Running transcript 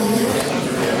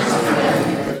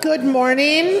Good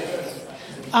morning.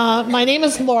 My name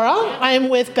is Laura. I'm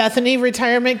with Bethany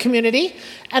Retirement Community,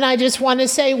 and I just want to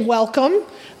say welcome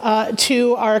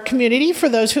to our community for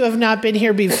those who have not been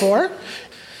here before.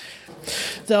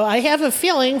 Though I have a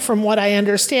feeling, from what I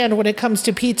understand, when it comes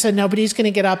to pizza, nobody's going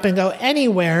to get up and go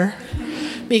anywhere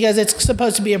because it's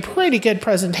supposed to be a pretty good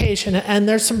presentation, and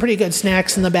there's some pretty good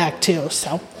snacks in the back, too.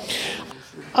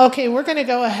 Okay, we're going to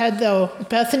go ahead, though.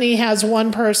 Bethany has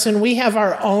one person. We have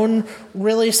our own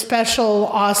really special,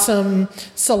 awesome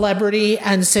celebrity,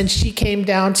 and since she came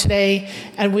down today,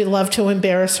 and we love to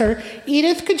embarrass her,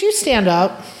 Edith, could you stand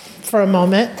up for a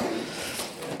moment?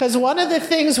 Because one of the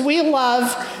things we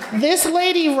love, this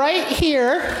lady right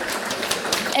here,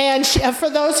 and for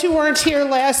those who weren't here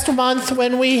last month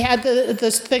when we had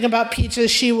this thing about pizza,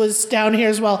 she was down here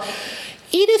as well.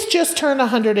 Edith just turned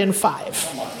 105.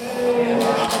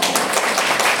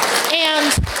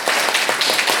 And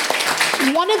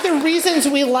one of the reasons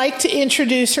we like to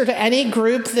introduce her to any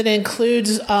group that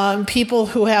includes people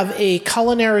who have a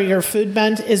culinary or food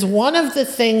bent is one of the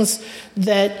things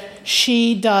that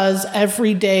she does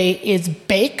every day is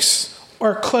bakes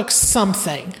or cooks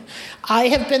something. I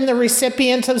have been the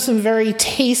recipient of some very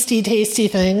tasty, tasty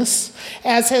things,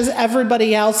 as has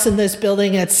everybody else in this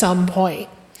building at some point.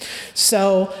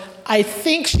 So I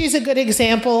think she's a good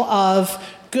example of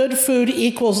good food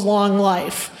equals long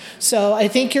life. So I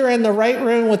think you're in the right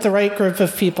room with the right group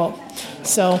of people.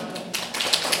 So,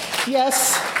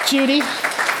 yes, Judy?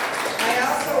 I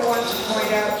also want to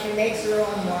point out she makes her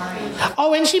own wine.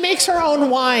 Oh, and she makes her own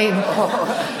wine.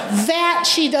 That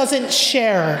she doesn't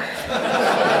share.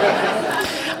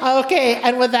 Okay,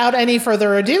 and without any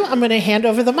further ado, I'm going to hand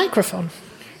over the microphone.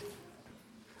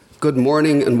 Good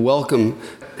morning and welcome.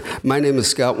 My name is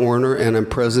Scott Warner, and I'm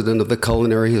president of the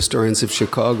Culinary Historians of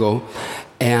Chicago.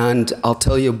 And I'll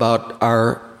tell you about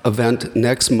our event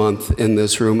next month in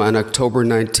this room. On October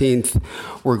 19th,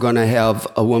 we're going to have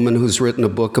a woman who's written a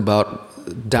book about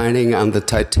dining on the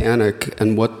Titanic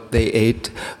and what they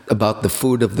ate, about the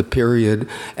food of the period,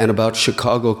 and about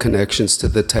Chicago connections to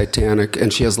the Titanic.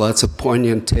 And she has lots of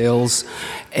poignant tales.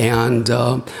 And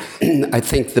I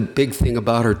think the big thing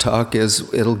about her talk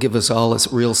is it'll give us all a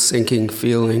real sinking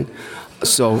feeling.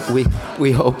 So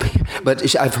we hope,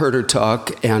 but I've heard her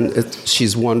talk, and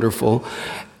she's wonderful.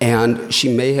 And she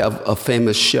may have a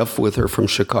famous chef with her from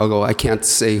Chicago. I can't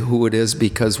say who it is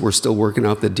because we're still working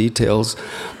out the details,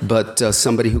 but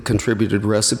somebody who contributed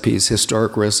recipes,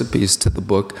 historic recipes to the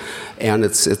book. And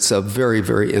it's a very,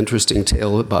 very interesting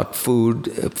tale about food,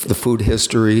 the food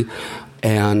history,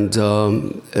 and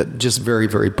just very,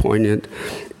 very poignant.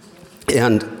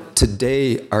 And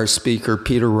today, our speaker,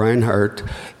 Peter Reinhardt,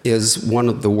 is one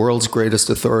of the world's greatest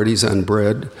authorities on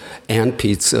bread and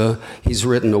pizza. He's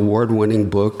written award-winning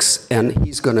books, and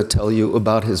he's going to tell you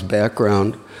about his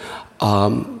background.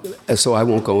 So I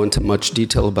won't go into much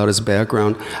detail about his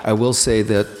background. I will say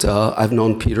that I've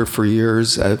known Peter for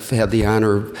years. I've had the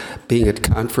honor of being at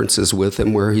conferences with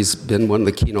him where he's been one of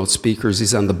the keynote speakers.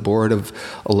 He's on the board of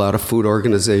a lot of food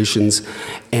organizations,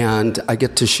 and I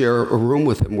get to share a room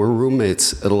with him. We're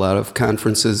roommates at a lot of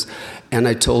conferences, and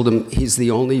I told him he's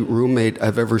the only roommate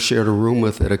I've ever shared a room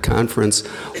with at a conference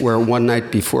where one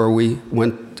night before we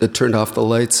turned off the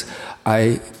lights,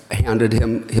 I handed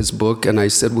him his book, and I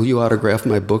said, "Will you autograph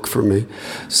my book for me?"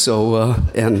 So,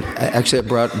 and actually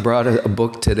I brought a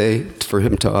book today for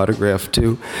him to autograph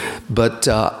too. But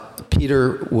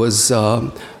Peter was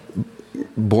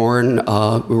born,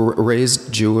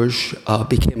 raised Jewish,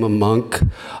 became a monk,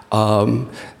 and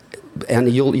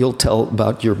you'll tell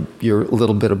about your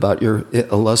little bit about your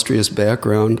illustrious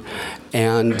background,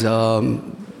 and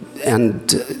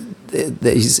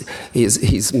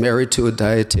he's married to a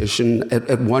dietitian.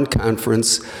 At one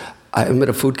conference, I'm at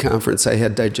a food conference, I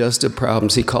had digestive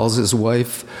problems. He calls his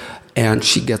wife, and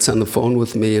she gets on the phone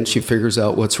with me, and she figures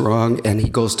out what's wrong, and he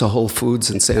goes to Whole Foods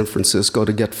in San Francisco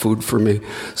to get food for me.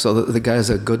 So the guy's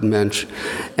a good mensch.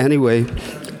 Anyway,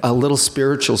 a little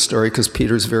spiritual story, because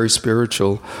Peter's very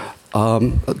spiritual.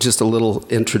 Just a little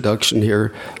introduction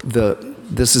here.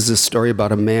 This is a story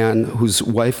about a man whose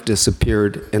wife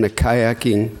disappeared in a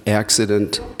kayaking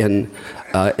accident in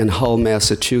Hull,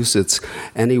 Massachusetts.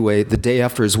 Anyway, the day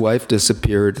after his wife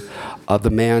disappeared, the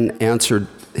man answered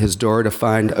his door to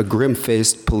find a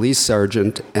grim-faced police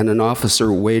sergeant and an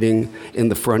officer waiting in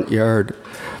the front yard.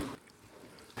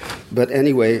 But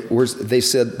anyway, they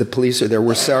said, the police are there.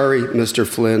 "We're sorry, Mr.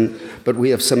 Flynn, but we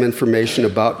have some information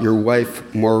about your wife,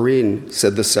 Maureen,"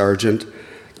 said the sergeant.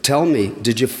 "Tell me,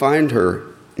 did you find her?"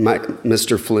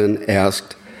 Mr. Flynn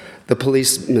asked. The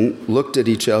policemen looked at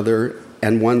each other,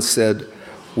 and one said,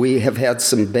 We have had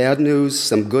some bad news,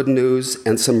 some good news,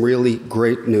 and some really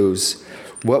great news.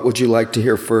 What would you like to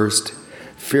hear first?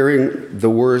 Fearing the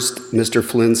worst, Mr.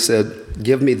 Flynn said,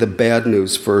 "Give me the bad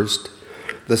news first."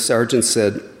 The sergeant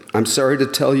said, "I'm sorry to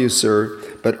tell you, sir,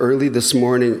 but early this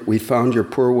morning we found your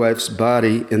poor wife's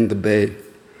body in the bay."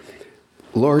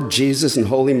 "Lord Jesus and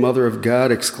Holy Mother of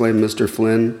God," exclaimed Mr.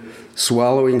 Flynn.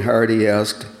 Swallowing hard, he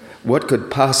asked, "What could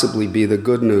possibly be the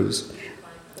good news?"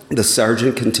 The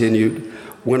sergeant continued,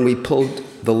 "When we pulled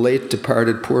the late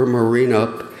departed poor Maureen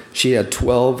up, she had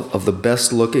 12 of the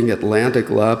best-looking Atlantic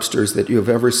lobsters that you have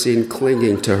ever seen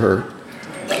clinging to her.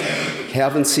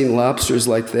 Haven't seen lobsters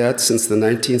like that since the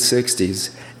 1960s,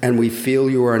 and we feel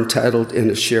you are entitled to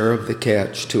a share of the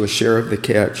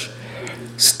catch.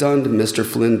 Stunned, Mr.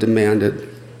 Flynn demanded,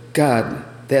 "God,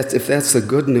 if that's the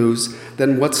good news,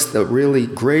 then what's the really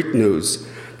great news?"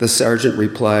 The sergeant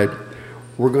replied,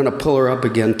 "We're going to pull her up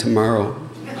again tomorrow."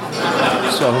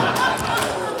 So,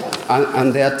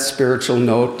 on that spiritual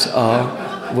note,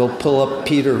 we'll pull up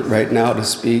Peter right now to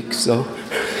speak. So.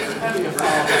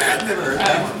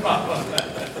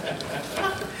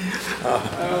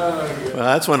 Well,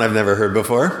 that's one I've never heard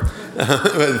before.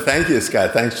 Thank you,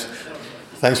 Scott. Thanks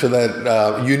for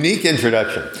that unique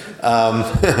introduction.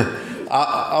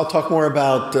 I'll talk more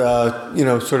about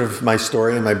sort of my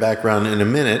story and my background in a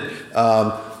minute.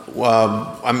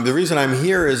 The reason I'm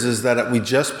here is that we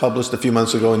just published a few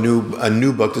months ago a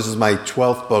new book. This is my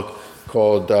 12th book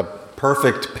called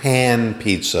Perfect Pan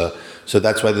Pizza. So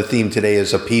that's why the theme today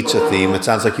is a pizza theme. It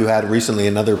sounds like you had recently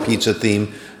another pizza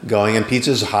theme going, and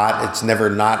pizza's hot. It's never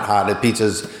not hot.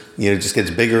 Pizza's just gets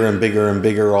bigger and bigger and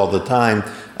bigger all the time.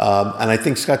 And I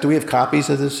think, Scott, do we have copies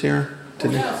of this here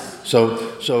today? Yes.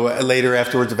 So later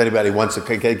afterwards, if anybody wants to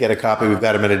get a copy, we've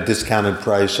got them at a discounted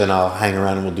price, and I'll hang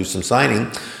around and we'll do some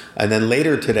signing. And then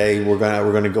later today, we're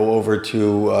gonna go over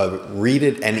to Read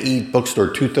It and Eat Bookstore,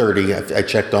 2:30. I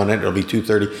checked on it; it'll be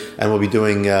 2:30, and we'll be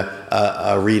doing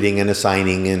a reading and a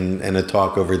signing and a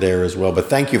talk over there as well. But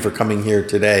thank you for coming here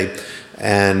today.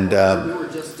 And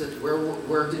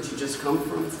where did you just come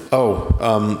from?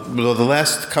 Well,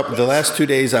 the last 2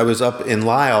 days I was up in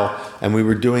Lisle, and we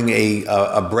were doing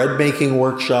a bread making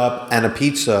workshop and a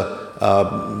pizza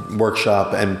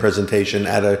workshop and presentation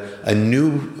at a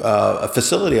new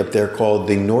facility up there called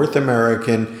the North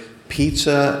American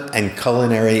Pizza and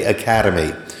Culinary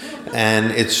Academy.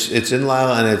 And it's in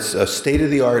Lisle, and it's a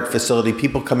state-of-the-art facility.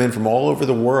 People come in from all over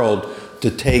the world to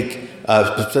take,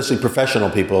 especially professional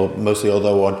people, mostly,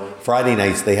 although on Friday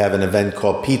nights they have an event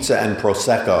called Pizza and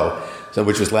Prosecco,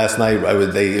 which was last night.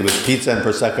 It was pizza and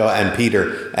Prosecco and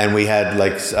Peter, and we had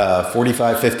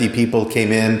 45, 50 people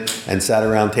came in and sat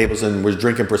around tables and was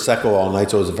drinking Prosecco all night.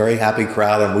 So it was a very happy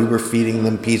crowd, and we were feeding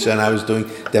them pizza, and I was doing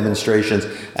demonstrations,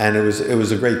 and it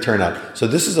was a great turnout. So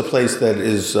this is a place that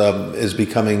is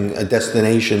becoming a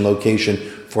destination location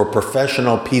for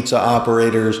professional pizza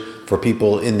operators, for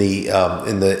people in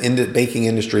the baking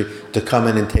industry to come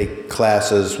in and take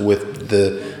classes with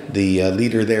the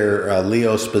leader there.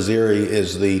 Leo Spazzeri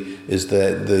is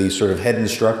the sort of head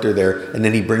instructor there, and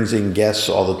then he brings in guests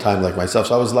all the time like myself.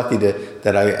 So I was lucky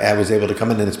that I was able to come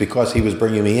in, and it's because he was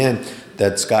bringing me in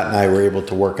that Scott and I were able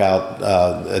to work out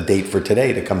a date for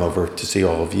today to come over to see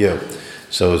all of you.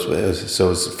 So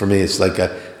for me, it's like a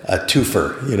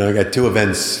twofer. I got two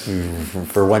events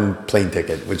for one plane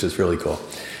ticket, which is really cool.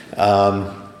 Laura,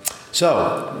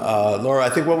 I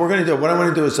think what I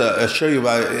want to do is show you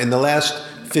in the last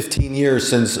 15 years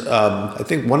since I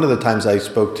think one of the times I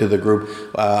spoke to the group,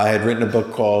 I had written a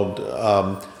book called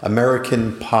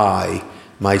American Pie,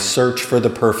 My Search for the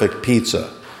Perfect Pizza.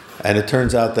 And it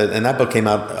turns out that book came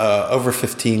out over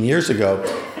 15 years ago,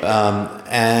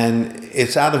 and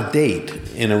it's out of date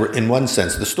in one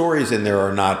sense. The stories in there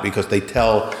are not, because they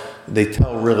tell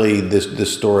really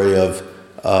this story of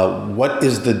what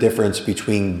is the difference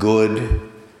between good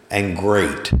and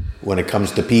great when it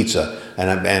comes to pizza.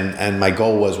 And my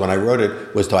goal was, when I wrote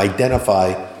it, was to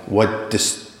identify what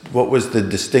was the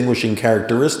distinguishing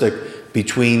characteristic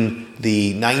between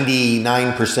the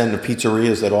 99% of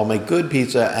pizzerias that all make good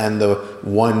pizza and the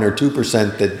 1 or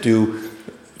 2% that do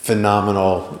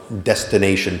phenomenal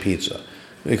destination pizza.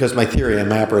 Because my theory and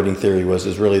my operating theory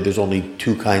is really there's only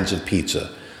two kinds of pizza.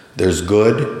 There's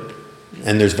good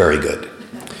and there's very good.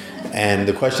 And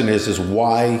the question is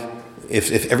why,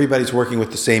 if everybody's working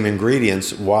with the same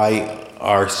ingredients, why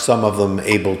are some of them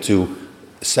able to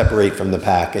separate from the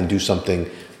pack and do something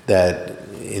that,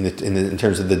 in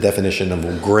terms of the definition of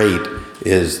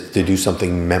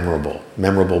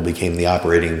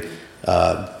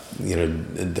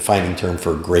defining term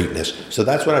for greatness. So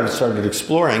that's what I've started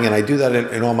exploring, and I do that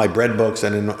in all my bread books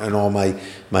and in all my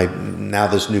now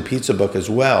this new pizza book as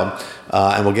well.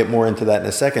 And we'll get more into that in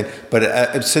a second.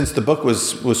 But since the book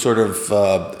was sort of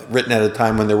written at a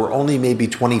time when there were only maybe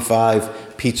 25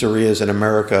 pizzerias in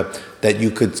America that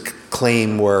you could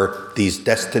claim were these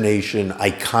destination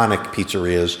iconic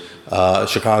pizzerias.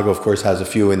 Chicago, of course, has a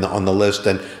few on the list,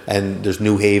 and there's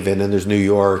New Haven, and there's New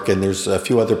York, and there's a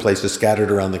few other places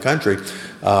scattered around the country.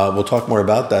 We'll talk more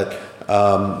about that.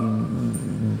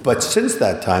 But since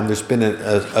that time, there's been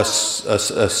a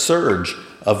surge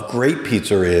of great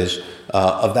pizzerias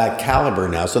of that caliber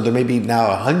now. So there may be now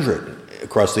 100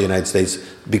 across the United States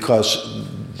because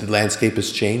the landscape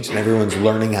has changed and everyone's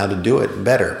learning how to do it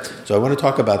better. So I want to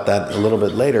talk about that a little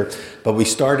bit later. But we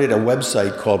started a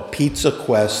website called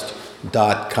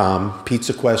PizzaQuest.com.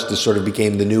 Pizza Quest sort of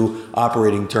became the new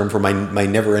operating term for my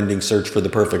never-ending search for the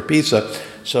perfect pizza.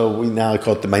 So we now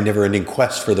call it my never-ending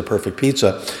quest for the perfect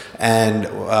pizza. And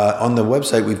on the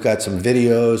website, we've got some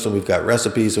videos, and we've got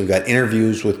recipes, and we've got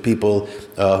interviews with people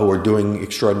who are doing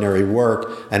extraordinary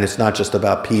work. And it's not just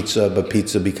about pizza, but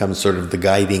pizza becomes sort of the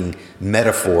guiding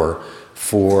metaphor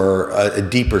for a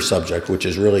deeper subject, which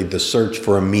is really the search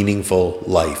for a meaningful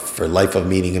life, for a life of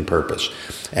meaning and purpose.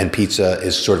 And pizza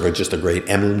is sort of just a great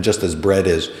emblem, just as bread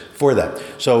is for that.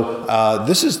 So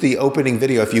this is the opening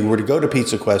video. If you were to go to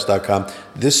PizzaQuest.com,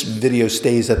 this video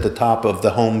stays at the top of the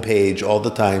home page all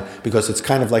the time because it's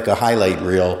kind of like a highlight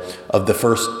reel of the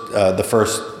first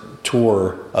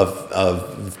tour of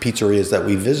pizzerias that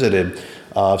we visited.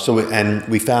 And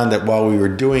we found that while we were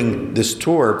doing this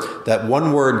tour, that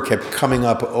one word kept coming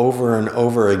up over and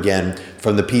over again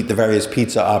from the various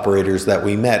pizza operators that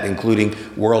we met, including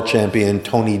world champion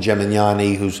Tony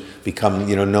Gemignani, who's become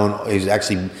known. He's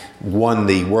actually won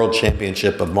the world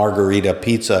championship of margherita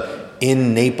pizza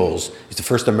in Naples. He's the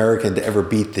first American to ever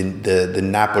beat the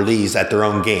Napoli's at their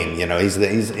own game. He's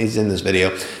in this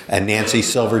video. And Nancy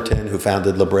Silverton, who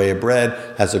founded La Brea Bread,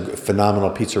 has a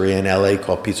phenomenal pizzeria in LA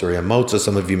called Pizzeria Mozza.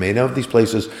 Some of you may know of these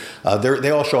places.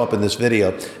 They all show up in this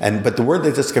video. But the word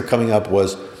that just kept coming up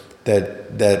was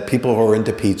that people who are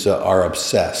into pizza are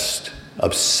obsessed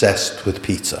with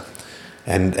pizza.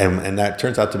 And that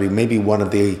turns out to be maybe one of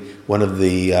the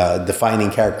defining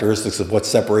characteristics of what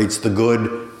separates the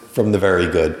good from the very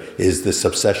good is this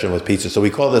obsession with pizza. So we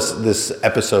call this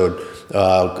episode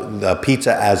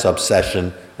Pizza as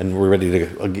Obsession, and we're ready to.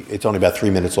 It's only about 3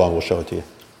 minutes long. We'll show it to you.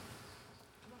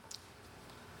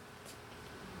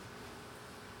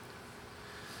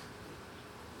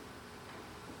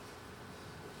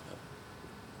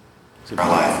 Our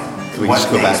life. We just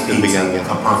go back to the beginning. The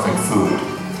perfect food.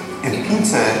 If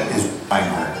pizza is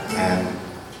nightmare and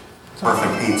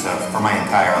perfect pizza for my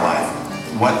entire life,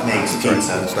 what makes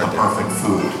pizza the perfect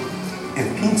food? If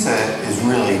pizza is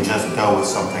really just dough with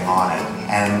something on it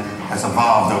and has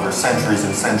evolved over centuries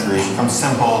and centuries from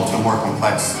simple to more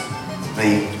complex,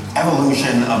 the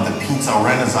evolution of the pizza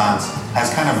renaissance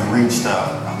has kind of reached a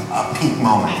peak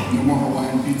moment. No more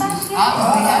Hawaiian pizzas? No.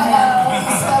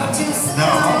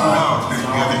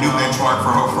 We have a new benchmark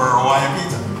for Hawaiian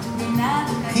pizza.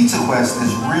 Pizza Quest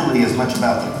is really as much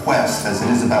about the quest as it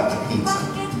is about the pizza.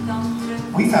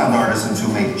 We found artisans who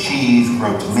make cheese,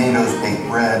 grow tomatoes, bake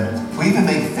bread, who even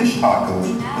make fish tacos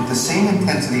with the same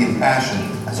intensity and passion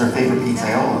as our favorite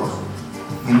pizzaiolos.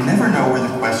 You never know where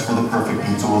the quest for the perfect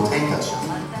pizza will take us.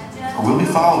 But we'll be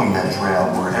following that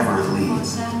trail wherever it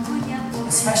leads.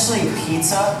 Especially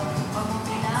pizza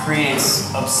creates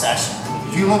obsession.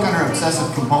 If you look under obsessive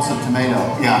compulsive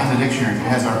tomato in the dictionary, it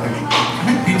has our picture.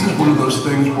 I think pizza is one of those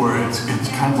things where it's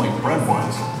kind of like bread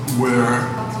was,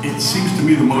 where it seems to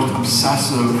me the most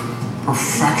obsessive,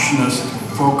 perfectionist,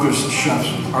 focused chefs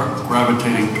are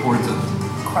gravitating towards it.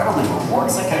 Incredibly rewarding.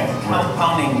 It's like a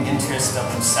compounding interest of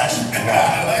obsession.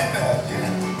 I like that.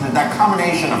 Yeah. That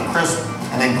combination of crisp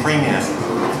and then creaminess,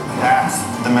 that's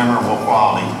the memorable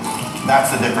quality.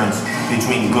 That's the difference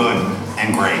between good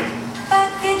and great.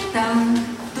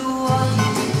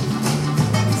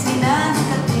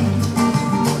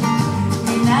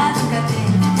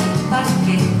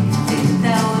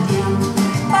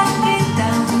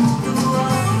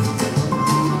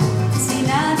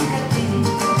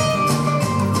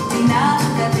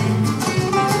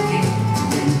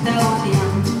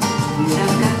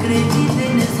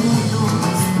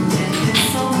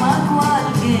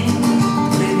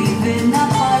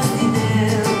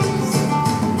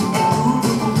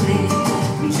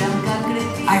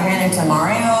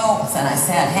 Mario, and I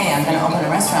said, hey, I'm going to open a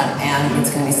restaurant and it's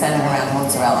going to be centered around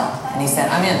mozzarella. And he said,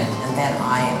 I'm in. And then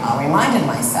I reminded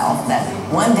myself that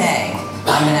one day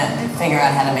I'm going to figure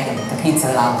out how to make the pizza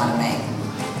that I want to make.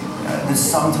 the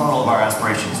sum total of our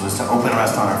aspirations was to open a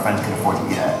restaurant our friends could afford to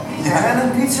eat at. Yeah. And then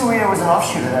Pizzeria was an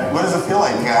offshoot of that. What does it feel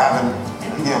like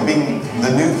being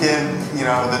the new kid,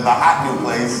 the hot new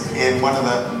place in one of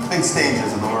the big stages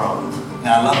in the world?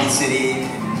 I love the city.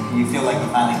 You feel like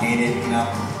you finally made it, It's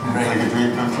like a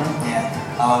dream come true? Yeah.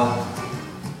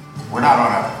 We're not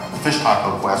on a fish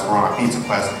taco quest, we're on a pizza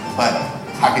quest, but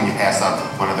how can you pass up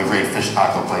one of the great fish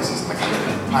taco places in the country?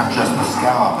 Not just the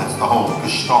scallop, it's the whole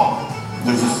gestalt.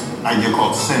 There's this idea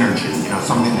called synergy,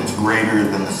 something that's greater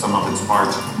than the sum of its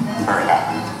parts. I'm very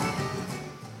happy.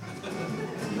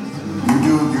 You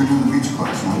do the pizza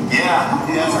quest, right? Yeah,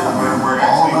 we're all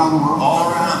actually around the world? all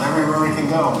around, everywhere we can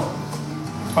go.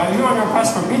 But if you're on your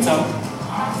quest for pizza,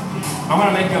 I'm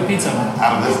gonna make you a pizza.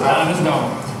 Out of this dough? Out of this dough.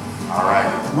 All right.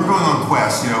 We're going on a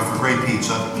quest, for great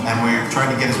pizza, and we're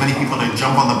trying to get as many people to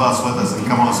jump on the bus with us and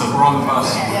come on. So We're on the bus.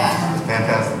 Yeah.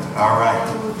 fantastic. All right.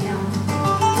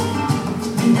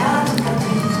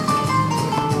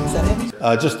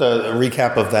 Just a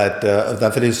recap of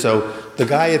that video. So the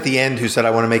guy at the end who said,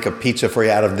 "I want to make a pizza for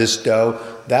you out of this dough,"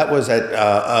 that was at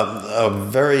a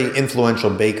very influential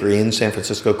bakery in San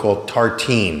Francisco called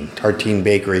Tartine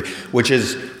Bakery, which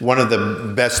is one of the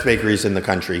best bakeries in the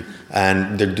country,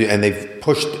 and they've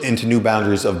pushed into new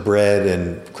boundaries of bread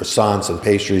and croissants and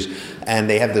pastries, and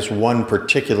they have this one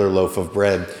particular loaf of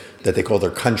bread that they call their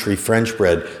country French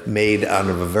bread, made out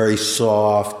of a very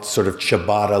soft, sort of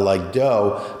ciabatta-like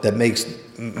dough that makes,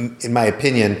 in my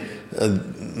opinion,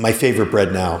 my favorite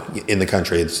bread now in the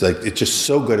country. It's just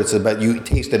so good. It's about, you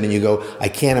taste it and you go, I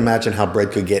can't imagine how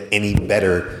bread could get any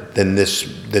better than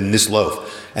this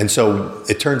loaf. And so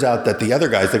it turns out that the other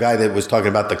guys, the guy that was talking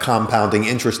about the compounding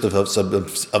interest of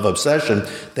obsession,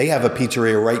 they have a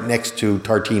pizzeria right next to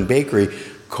Tartine Bakery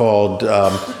called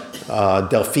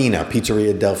Delfina,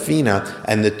 Pizzeria Delfina,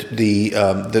 and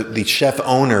the chef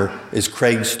owner is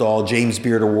Craig Stahl, James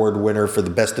Beard Award winner for the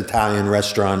best Italian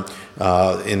restaurant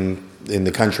in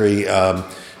the country.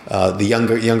 The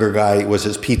younger guy was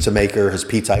his pizza maker, his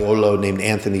pizzaiolo named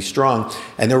Anthony Strong,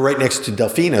 and they're right next to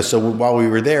Delfina. So while we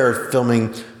were there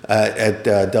filming at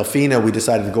Delfina, we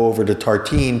decided to go over to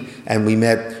Tartine, and we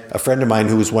met a friend of mine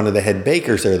who was one of the head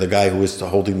bakers there, the guy who was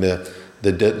holding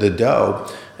the dough.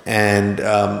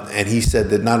 And he said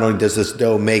that not only does this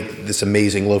dough make this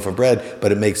amazing loaf of bread,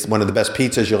 but it makes one of the best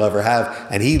pizzas you'll ever have.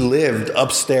 And he lived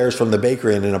upstairs from the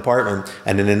bakery in an apartment.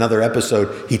 And in another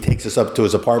episode, he takes us up to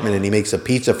his apartment and he makes a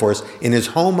pizza for us in his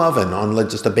home oven on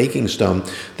just a baking stone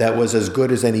that was as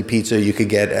good as any pizza you could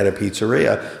get at a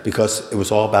pizzeria, because it was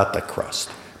all about the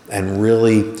crust. And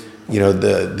really,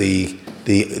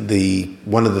 the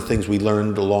one of the things we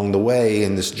learned along the way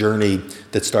in this journey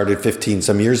that started 15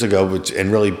 some years ago,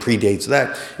 and really predates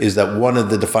that, is that one of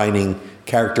the defining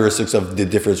characteristics of the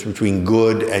difference between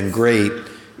good and great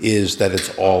is that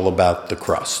it's all about the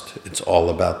crust. It's all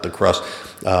about the crust.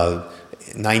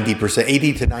 90%,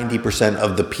 80 to 90%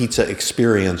 of the pizza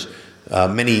experience,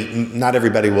 not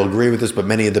everybody will agree with this, but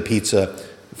many of the pizza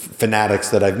fanatics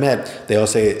that I've met, they all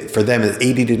say for them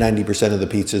 80 to 90% of the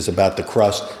pizza is about the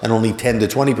crust and only 10 to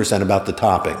 20% about the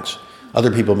toppings. Other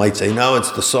people might say, no,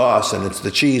 it's the sauce and it's the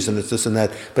cheese and it's this and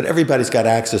that, but everybody's got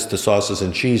access to sauces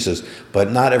and cheeses, but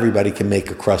not everybody can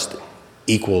make a crust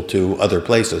equal to other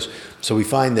places. So we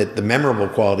find that the memorable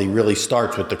quality really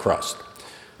starts with the crust.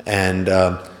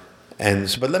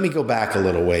 But let me go back a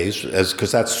little ways,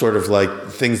 because that's sort of like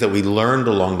things that we learned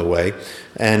along the way.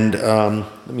 And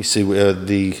let me see,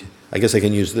 I guess I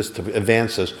can use this to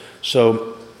advance this.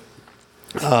 So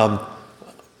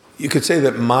you could say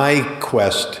that my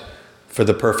quest for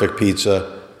the perfect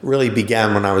pizza really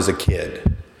began when I was a kid,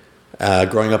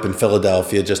 growing up in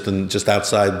Philadelphia, just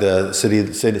outside the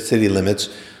city limits,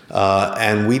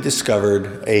 and we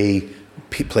discovered a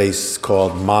place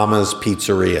called Mama's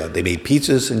Pizzeria. They made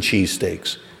pizzas and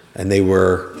cheesesteaks, and they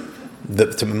were,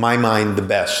 to my mind, the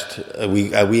best.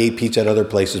 We ate pizza at other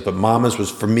places, but Mama's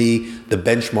was, for me, the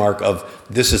benchmark of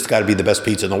this has got to be the best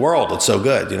pizza in the world. It's so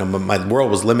good. My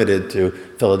world was limited to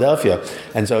Philadelphia,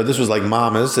 and so this was like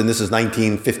Mama's, and this is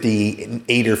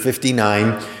 1958 or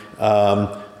 59.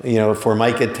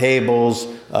 Formica tables,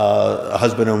 a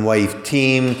husband and wife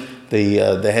team.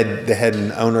 The head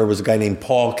and owner was a guy named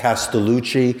Paul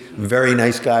Castellucci, very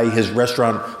nice guy. His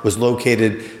restaurant was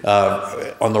located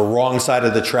on the wrong side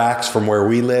of the tracks from where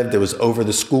we lived. It was over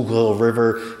the Schuylkill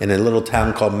River in a little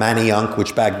town called Manayunk,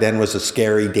 which back then was a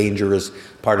scary, dangerous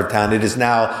part of town. It is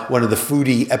now one of the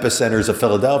foodie epicenters of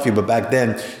Philadelphia, but back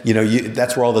then,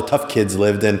 that's where all the tough kids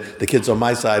lived, and the kids on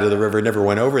my side of the river never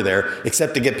went over there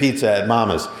except to get pizza at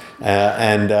Mama's.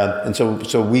 And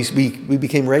so we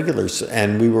became regulars,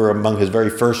 and we were among his very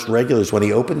first regulars when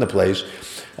he opened the place.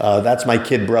 That's my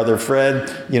kid brother Fred,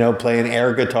 playing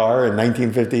air guitar in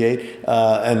 1958.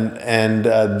 And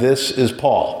this is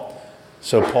Paul.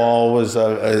 So Paul was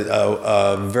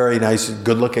a very nice,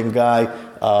 good-looking guy.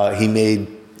 He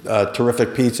made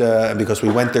terrific pizza, and because we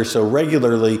went there so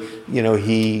regularly,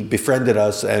 he befriended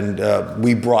us, and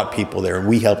we brought people there, and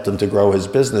we helped him to grow his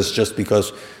business just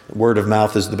because word of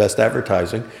mouth is the best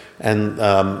advertising.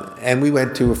 And we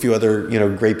went to a few other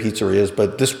great pizzerias,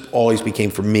 but this always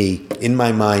became, for me, in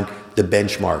my mind, the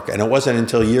benchmark. And it wasn't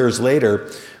until years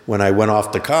later, when I went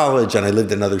off to college and I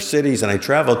lived in other cities and I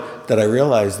traveled, that I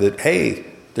realized that, hey,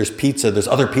 there's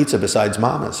other pizza besides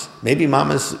Mama's. Maybe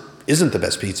Mama's isn't the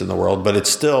best pizza in the world, but it's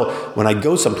still, when I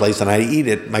go someplace and I eat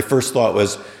it, my first thought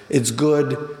was, it's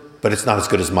good, but it's not as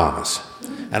good as Mama's.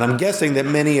 And I'm guessing that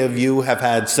many of you have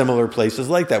had similar places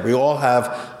like that. We all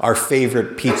have our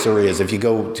favorite pizzerias. If you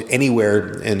go to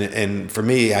anywhere, and for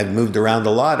me, I've moved around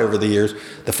a lot over the years,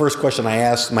 the first question I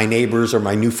ask my neighbors or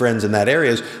my new friends in that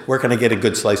area is, where can I get a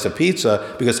good slice of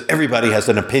pizza? Because everybody has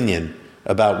an opinion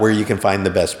about where you can find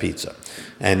the best pizza.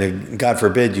 And God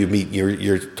forbid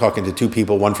you're talking to two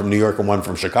people, one from New York and one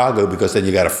from Chicago, because then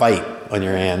you got a fight on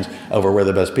your hands over where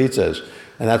the best pizza is.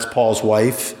 And that's Paul's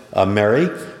wife, Mary.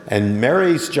 And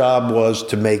Mary's job was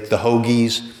to make the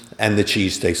hoagies and the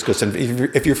cheesesteaks. Because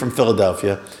if you're from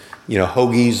Philadelphia,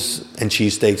 hoagies and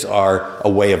cheesesteaks are a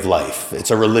way of life.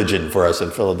 It's a religion for us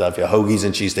in Philadelphia. Hoagies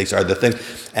and cheesesteaks are the thing.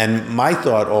 And my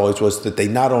thought always was that they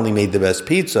not only made the best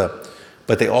pizza,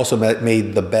 but they also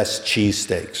made the best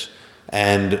cheesesteaks.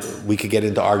 And we could get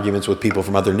into arguments with people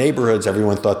from other neighborhoods.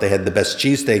 Everyone thought they had the best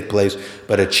cheesesteak place,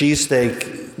 but a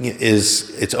cheesesteak is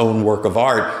its own work of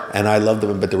art, and I loved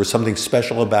them. But there was something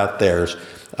special about theirs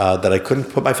that I couldn't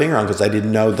put my finger on because I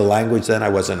didn't know the language then. I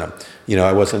wasn't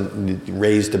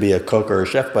raised to be a cook or a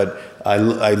chef, but I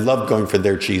loved going for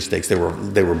their cheesesteaks.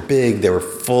 They were big. They were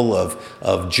full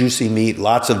of juicy meat,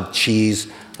 lots of cheese.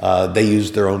 They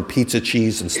used their own pizza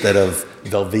cheese instead of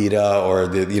Velveeta or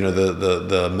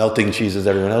the melting cheeses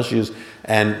everyone else used.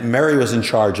 And Mary was in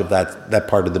charge of that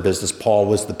part of the business. Paul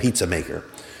was the pizza maker.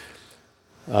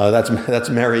 That's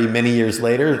Mary many years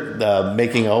later,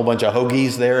 making a whole bunch of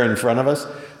hoagies there in front of us.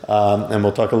 And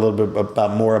we'll talk a little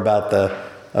bit more about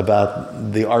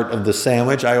the art of the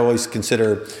sandwich. I always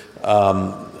consider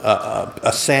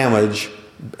a sandwich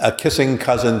a kissing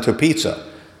cousin to pizza.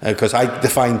 Because I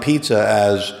define pizza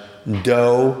as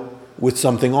dough with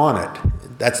something on it.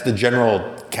 That's the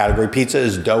general category. Pizza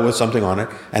is dough with something on it,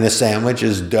 and a sandwich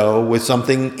is dough with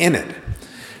something in it.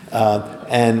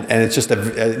 And it's just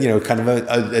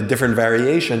a different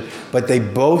variation, but they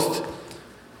both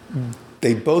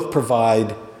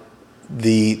provide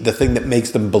the thing that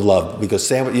makes them beloved, because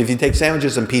if you take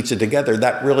sandwiches and pizza together,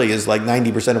 that really is like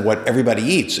 90% of what everybody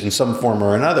eats in some form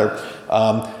or another.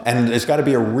 And there's got to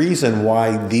be a reason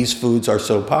why these foods are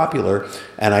so popular.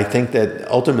 And I think that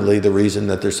ultimately the reason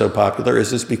that they're so popular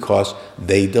is because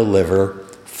they deliver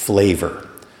flavor.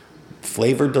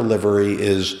 Flavor delivery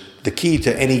is the key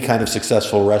to any kind of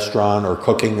successful restaurant or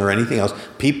cooking or anything else.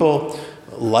 People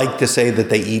like to say that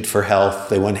they eat for health.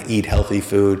 They want to eat healthy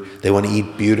food. They want to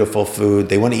eat beautiful food.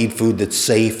 They want to eat food that's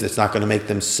safe, that's not going to make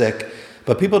them sick.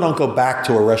 But people don't go back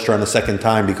to a restaurant a second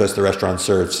time because the restaurant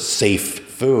serves safe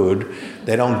food.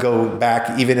 They don't go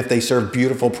back even if they serve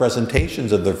beautiful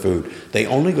presentations of their food. They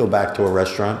only go back to a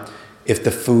restaurant if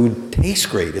the food tastes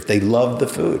great, if they love the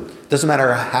food. Doesn't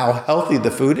matter how healthy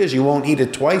the food is, you won't eat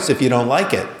it twice if you don't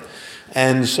like it.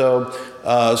 And so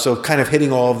kind of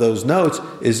hitting all of those notes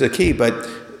is the key. But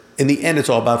in the end, it's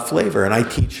all about flavor. And I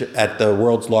teach at the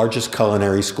world's largest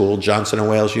culinary school, Johnson &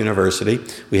 Wales University.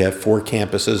 We have 4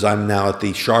 campuses. I'm now at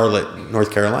the Charlotte,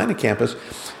 North Carolina campus.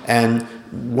 And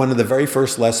one of the very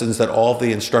first lessons that all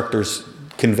the instructors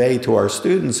convey to our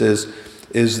students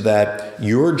is that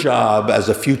your job as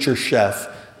a future chef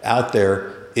out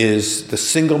there is the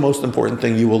single most important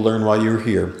thing you will learn while you're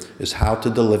here, is how to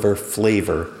deliver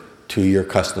flavor to your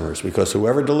customers, because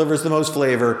whoever delivers the most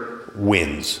flavor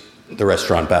wins the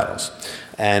restaurant battles.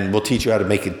 And we'll teach you how to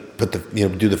make it,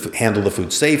 handle the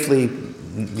food safely,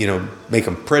 make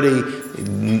them pretty,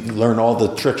 learn all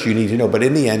the tricks you need to know. But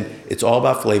in the end, it's all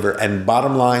about flavor. And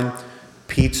bottom line,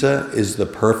 pizza is the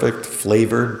perfect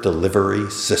flavor delivery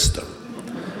system,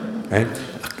 right?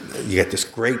 You get this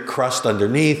great crust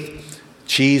underneath,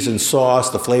 cheese and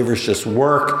sauce, the flavors just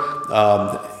work.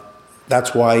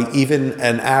 That's why even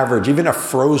a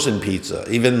frozen pizza,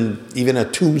 even a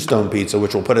Tombstone pizza,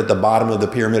 which we'll put at the bottom of the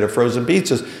pyramid of frozen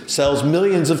pizzas, sells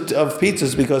millions of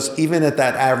pizzas, because even at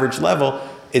that average level,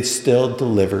 it still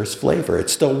delivers flavor. It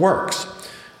still works.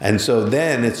 And so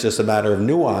then it's just a matter of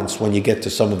nuance when you get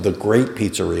to some of the great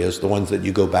pizzerias, the ones that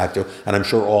you go back to. And I'm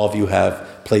sure all of you have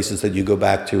places that you go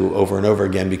back to over and over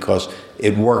again because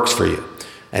it works for you.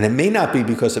 And it may not be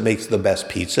because it makes the best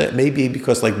pizza. It may be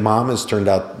because, like Mama's turned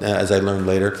out, as I learned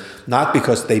later, not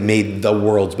because they made the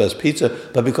world's best pizza,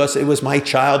 but because it was my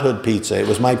childhood pizza. It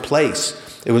was my place.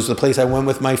 It was the place I went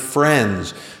with my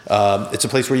friends. It's a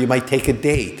place where you might take a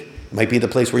date. It might be the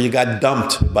place where you got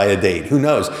dumped by a date. Who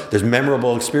knows? There's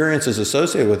memorable experiences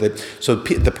associated with it. So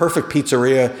the perfect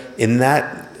pizzeria in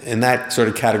that sort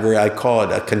of category, I call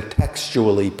it a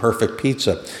contextually perfect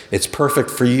pizza. It's perfect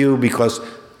for you because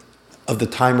of the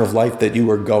time of life that you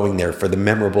were going there, for the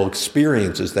memorable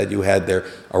experiences that you had there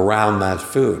around that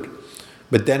food.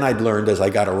 But then I'd learned as I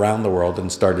got around the world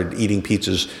and started eating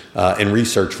pizzas in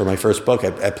research for my first book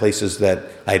at places that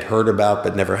I'd heard about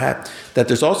but never had, that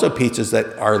there's also pizzas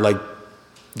that are like,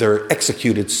 they're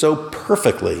executed so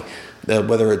perfectly,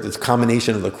 whether it's a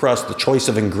combination of the crust, the choice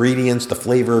of ingredients, the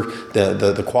flavor,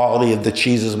 the quality of the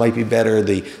cheeses might be better,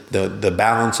 the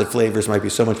balance of flavors might be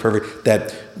so much perfect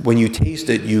that when you taste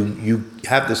it, you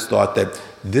have this thought that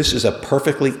this is a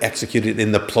perfectly executed,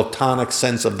 in the Platonic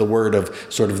sense of the word, of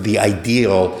sort of the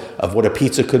ideal of what a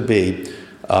pizza could be.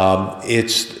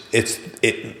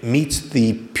 It meets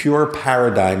the pure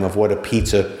paradigm of what a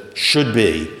pizza should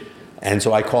be. And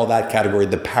so I call that category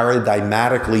the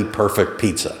paradigmatically perfect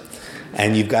pizza.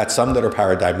 And you've got some that are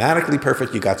paradigmatically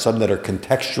perfect, you've got some that are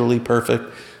contextually perfect,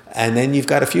 and then you've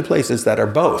got a few places that are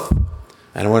both.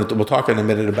 And we'll talk in a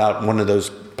minute about one of those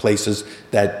places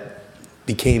that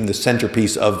became the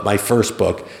centerpiece of my first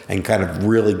book and kind of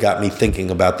really got me thinking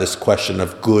about this question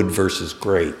of good versus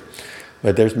great.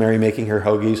 But there's Mary making her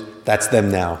hoagies. That's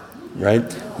them now,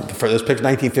 right? For this picture,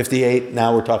 1958.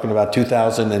 Now we're talking about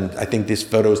 2000, and I think this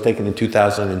photo was taken in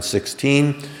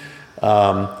 2016.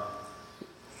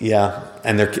 Yeah,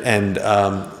 and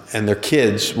their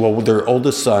kids. Well, their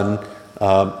oldest son,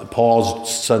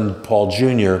 Paul's son, Paul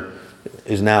Jr.,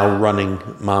 is now running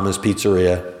Mama's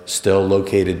Pizzeria, still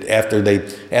located. After they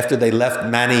left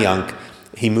Manayunk,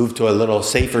 he moved to a little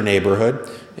safer neighborhood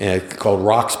called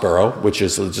Roxborough, which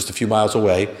is just a few miles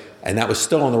away, and that was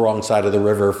still on the wrong side of the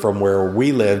river from where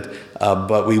we lived,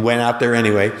 but we went out there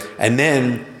anyway. And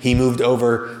then he moved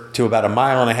over to about 1.5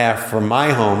 miles from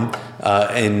my home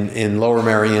in Lower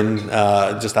Merion,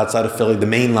 just outside of Philly, the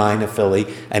main line of Philly,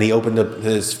 and he opened up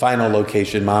his final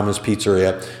location, Mama's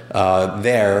Pizzeria,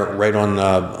 there, right on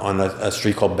a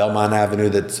street called Belmont Avenue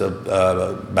that's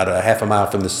about 0.5 mile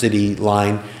from the city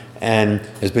line, and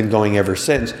has been going ever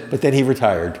since. But then he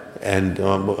retired, and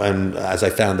as I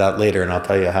found out later, and I'll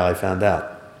tell you how I found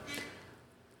out.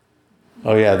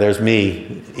 Oh yeah, there's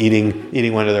me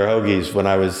eating one of their hoagies when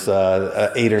I was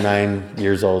 8 or 9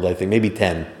 years old, I think, maybe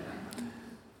 10.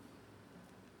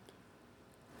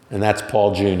 And that's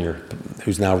Paul Jr.,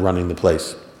 who's now running the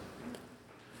place.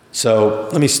 So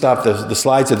let me stop the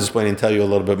slides at this point and tell you a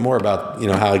little bit more about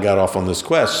how I got off on this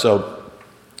quest. So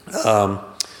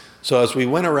as I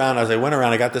went around,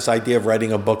 I got this idea of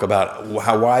writing a book about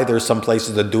why there's some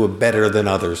places that do it better than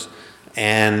others,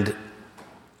 and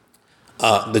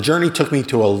the journey took me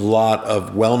to a lot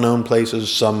of well-known places,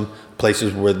 some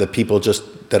places where the people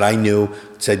that I knew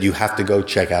said, you have to go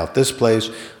check out this place.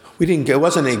 It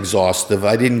wasn't exhaustive.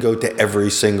 I didn't go to every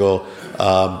single,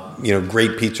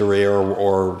 great pizzeria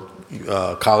or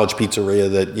college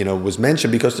pizzeria that, was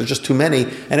mentioned, because there's just too many.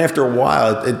 And after a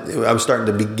while, I was starting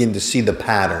to begin to see the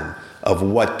pattern of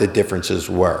what the differences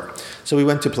were. So we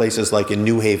went to places like in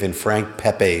New Haven, Frank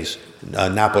Pepe's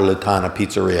Napolitana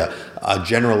Pizzeria,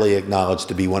 generally acknowledged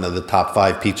to be one of the top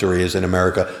 5 pizzerias in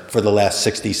America for the last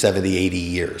 60, 70, 80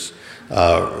 years.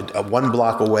 1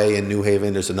 block away in New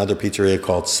Haven, there's another pizzeria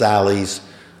called Sally's.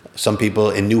 Some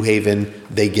people in New Haven,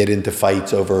 they get into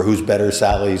fights over who's better,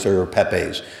 Sally's or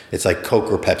Pepe's. It's like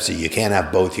Coke or Pepsi. You can't have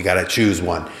both. You got to choose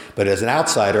one. But as an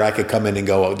outsider, I could come in and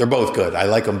go, oh, they're both good. I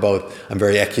like them both. I'm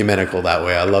very ecumenical that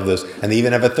way. I love this. And they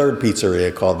even have a third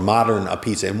pizzeria called Modern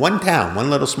Pizza. In one town, one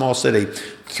little small city,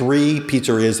 3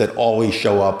 pizzerias that always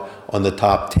show up on the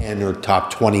top 10 or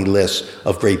top 20 lists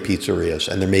of great pizzerias.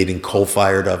 And they're made in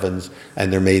coal-fired ovens,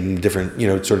 and they're made in different,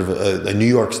 sort of a New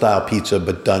York-style pizza,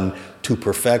 but done to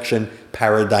perfection.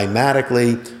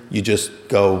 Paradigmatically, you just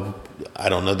go, I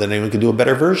don't know that anyone could do a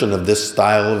better version of this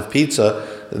style of pizza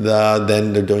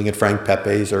than they're doing at Frank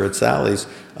Pepe's or at Sally's.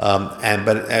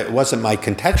 But it wasn't my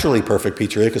contextually perfect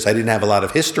pizzeria because I didn't have a lot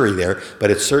of history there, but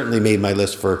it certainly made my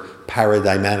list for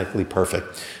paradigmatically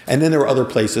perfect. And then there were other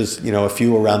places, a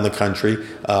few around the country.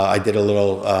 I did a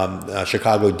little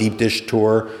Chicago deep dish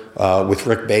tour with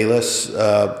Rick Bayless,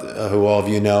 who all of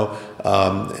you know.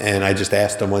 And I just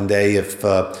asked him one day if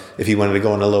he wanted to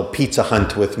go on a little pizza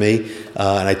hunt with me.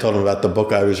 And I told him about the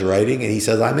book I was writing, and he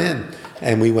says, I'm in.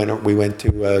 And we went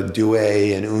to Due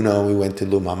and Uno, we went to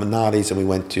Lou Malnati's, and we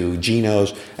went to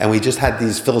Gino's, and we just had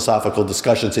these philosophical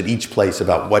discussions at each place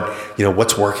about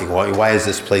what's working, why is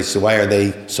this place, why are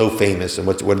they so famous, and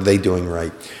what are they doing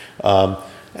right.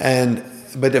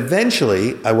 But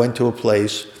eventually I went to a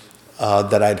place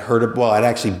that I'd heard of. Well, I'd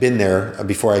actually been there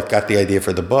before I got the idea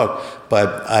for the book,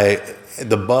 but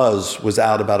the buzz was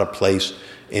out about a place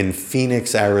in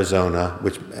Phoenix, Arizona,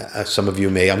 which some of you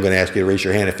I'm going to ask you to raise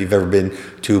your hand if you've ever been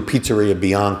to Pizzeria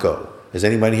Bianco. Has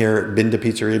anybody here been to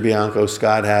Pizzeria Bianco?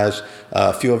 Scott has.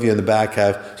 A few of you in the back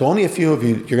have. So only a few of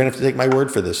you, you're going to have to take my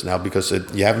word for this now because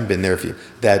you haven't been there.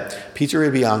 That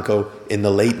Pizzeria Bianco in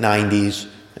the late 90s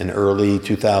and early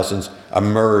 2000s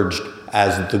emerged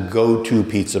as the go-to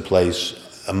pizza place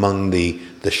among the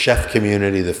chef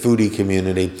community, the foodie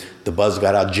community. The buzz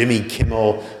got out. Jimmy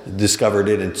Kimmel discovered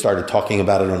it and started talking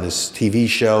about it on his TV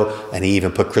show, and he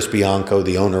even put Chris Bianco,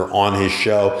 the owner, on his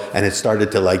show, and it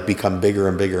started to become bigger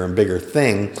and bigger and bigger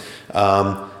thing.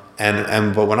 But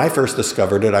when I first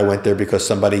discovered it, I went there because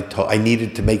I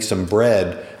needed to make some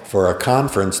bread for a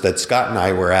conference that Scott and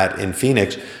I were at in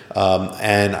Phoenix,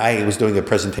 and I was doing a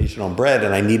presentation on bread,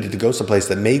 and I needed to go someplace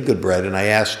that made good bread, and I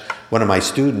asked one of my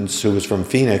students who was from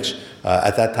Phoenix.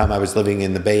 At that time, I was living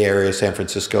in the Bay Area, San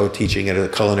Francisco, teaching at a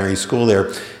culinary school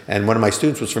there, and one of my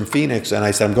students was from Phoenix, and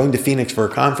I said, I'm going to Phoenix for a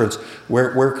conference.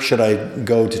 Where should I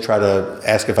go to try to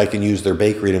ask if I can use their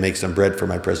bakery to make some bread for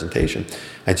my presentation?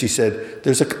 And she said,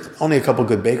 there's only a couple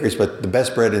good bakeries, but the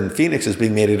best bread in Phoenix is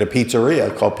being made at a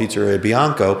pizzeria called Pizzeria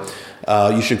Bianco.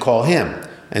 You should call him.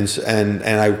 And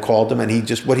I called him, and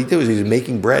what he did was he was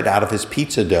making bread out of his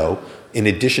pizza dough. In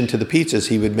addition to the pizzas,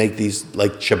 he would make these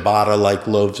ciabatta-like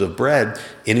loaves of bread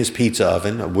in his pizza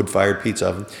oven, a wood-fired pizza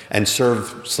oven, and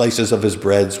serve slices of his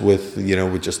breads with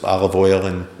just olive oil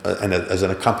and as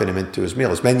an accompaniment to his meal.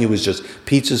 His menu was just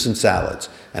pizzas and salads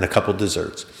and a couple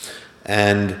desserts,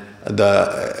 and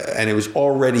it was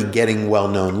already getting well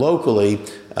known locally.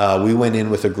 We went in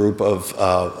with a group of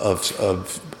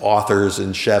authors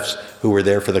and chefs who were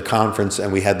there for the conference,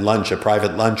 and we had a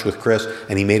private lunch with Chris,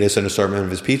 and he made us an assortment of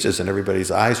his pizzas, and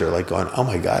everybody's eyes are going, oh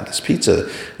my God, this pizza,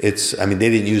 they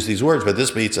didn't use these words, but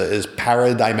this pizza is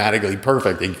paradigmatically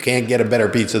perfect. You can't get a better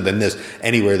pizza than this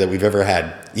anywhere that we've ever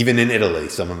had, even in Italy,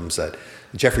 some of them said.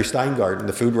 Jeffrey Steingarten,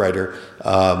 the food writer,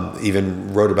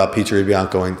 even wrote about Pizzeria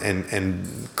Bianco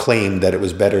and claimed that it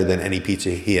was better than any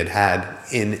pizza he had had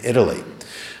in Italy.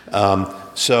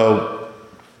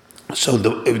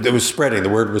 It was spreading. The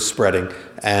word was spreading,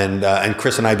 and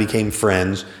Chris and I became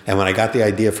friends. And when I got the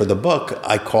idea for the book,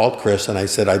 I called Chris and I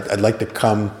said, I'd like to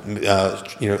come,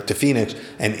 to Phoenix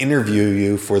and interview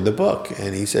you for the book.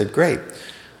 And he said, great.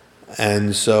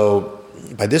 And so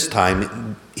by this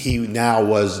time, he now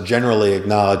was generally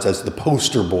acknowledged as the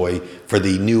poster boy for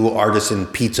the new artisan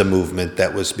pizza movement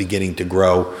that was beginning to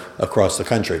grow across the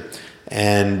country.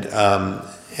 And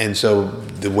so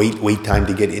the wait time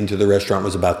to get into the restaurant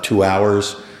was about 2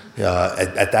 hours.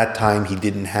 At that time, he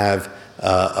didn't have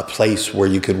a place where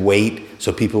you could wait,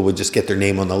 so people would just get their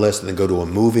name on the list and then go to a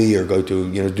movie or go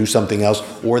to do something else,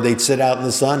 or they'd sit out in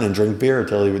the sun and drink beer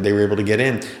until they were able to get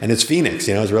in. And it's Phoenix,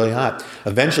 it's really hot.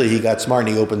 Eventually, he got smart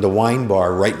and he opened a wine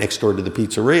bar right next door to the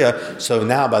pizzeria. So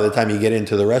now, by the time you get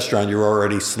into the restaurant, you're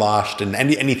already sloshed, and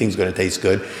anything's going to taste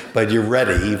good, but you're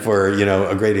ready for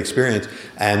a great experience.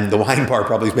 And the wine bar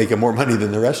probably is making more money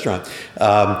than the restaurant.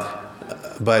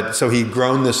 But so he'd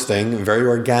grown this thing very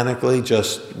organically,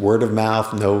 just word of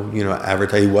mouth, no,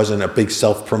 advertising. He wasn't a big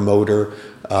self-promoter,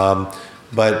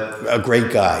 but a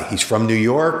great guy. He's from New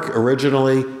York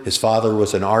originally. His father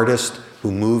was an artist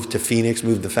who moved the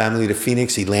family to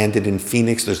Phoenix. He landed in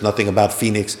Phoenix. There's nothing about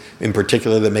Phoenix in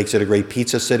particular that makes it a great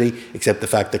pizza city, except the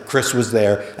fact that Chris was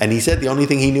there. And he said the only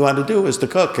thing he knew how to do was to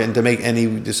cook and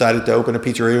he decided to open a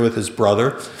pizzeria with his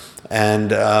brother.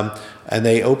 And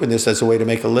they opened this as a way to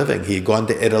make a living. He had gone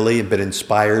to Italy and been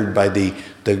inspired by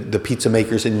the pizza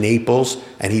makers in Naples,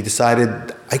 and he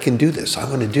decided, I can do this. I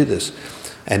want to do this.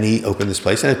 And he opened this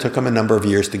place, and it took him a number of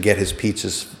years to get his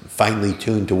pizzas finely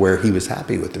tuned to where he was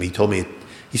happy with them. He told me,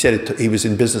 he was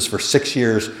in business for 6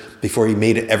 years before he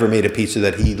ever made a pizza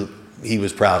that he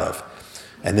was proud of.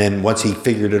 And then once he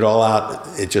figured it all out,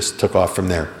 it just took off from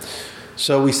there.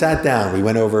 So we sat down. We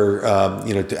went over, but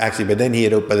then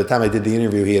by the time I did the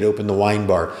interview, he had opened the wine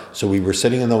bar. So we were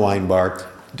sitting in the wine bar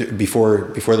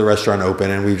before the restaurant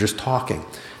opened, and we were just talking.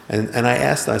 And I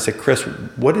asked him, I said, Chris,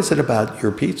 what is it about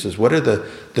your pizzas? What are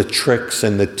the tricks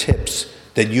and the tips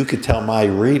that you could tell my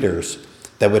readers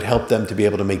that would help them to be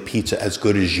able to make pizza as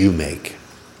good as you make?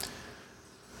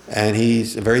 And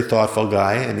he's a very thoughtful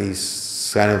guy, and he's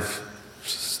kind of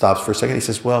stops for a second. He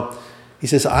says, well,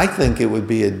 I think it would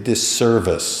be a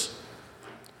disservice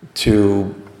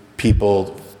to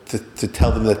people to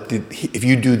tell them that if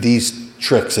you do these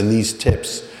tricks and these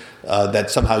tips,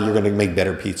 that somehow you're going to make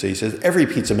better pizza. He says every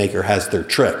pizza maker has their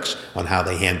tricks on how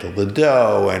they handle the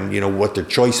dough and what their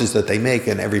choices that they make,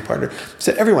 and every partner. He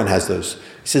said everyone has those.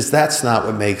 He says that's not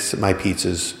what makes my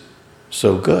pizzas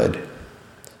so good.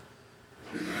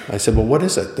 I said, well, what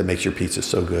is it that makes your pizza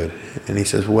so good? And he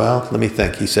says, well, let me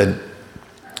think. He said,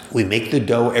 we make the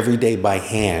dough every day by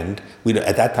hand.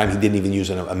 At that time, he didn't even use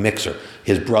a mixer.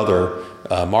 His brother,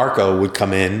 Marco, would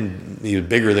come in. He was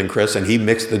bigger than Chris, and he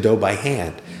mixed the dough by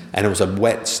hand. And it was a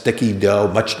wet, sticky dough,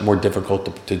 much more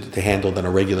difficult to handle than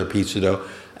a regular pizza dough.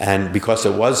 And because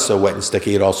it was so wet and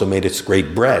sticky, it also made it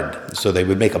great bread. So they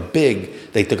would make had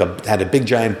a big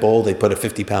giant bowl, they put a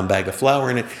 50-pound bag of flour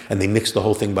in it, and they mixed the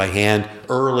whole thing by hand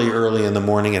early in the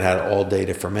morning, and had it all day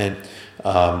to ferment.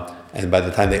 And by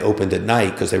the time they opened at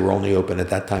night, because they were only open at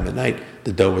that time at night,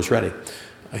 the dough was ready.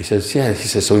 He says, yeah. He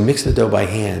says, so we mix the dough by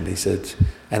hand. He said,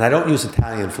 and I don't use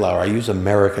Italian flour. I use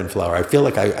American flour. I feel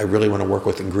like I really want to work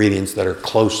with ingredients that are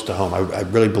close to home. I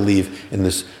really believe in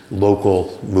this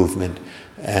local movement.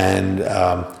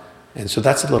 And so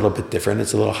that's a little bit different.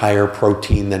 It's a little higher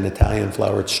protein than Italian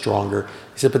flour. It's stronger.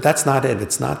 He said, but that's not it.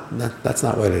 That's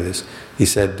not what it is. He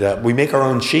said, we make our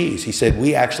own cheese. He said,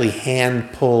 we actually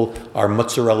hand pull our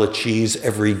mozzarella cheese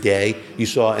every day. You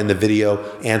saw in the video,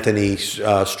 Anthony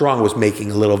Strong was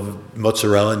making a little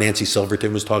mozzarella. Nancy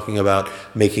Silverton was talking about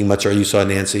making mozzarella. You saw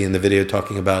Nancy in the video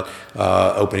talking about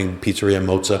opening Pizzeria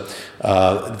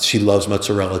Mozza. She loves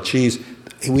mozzarella cheese.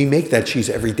 We make that cheese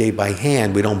every day by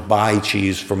hand. We don't buy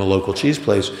cheese from a local cheese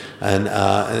place. And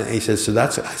he says, I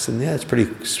said, yeah, it's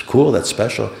pretty cool. That's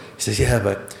special. He says, yeah,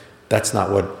 but that's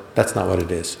not what it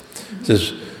is. He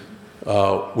says,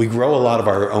 we grow a lot of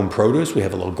our own produce. We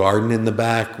have a little garden in the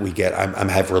back.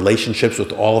 I have relationships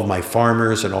with all of my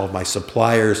farmers and all of my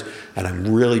suppliers, and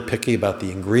I'm really picky about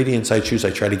the ingredients I choose. I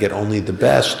try to get only the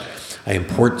best. I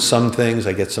import some things.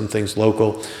 I get some things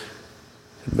local.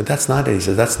 But that's not it. He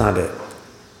says, that's not it.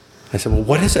 I said, well,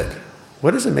 what is it?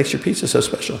 What is it that makes your pizza so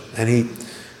special? And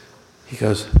he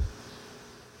goes,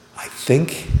 I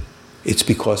think it's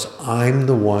because I'm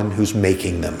the one who's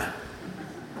making them.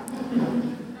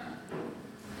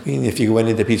 I mean, if you went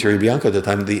into Pizzeria Bianco at the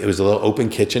time, it was a little open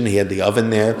kitchen. He had the oven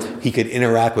there. He could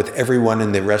interact with everyone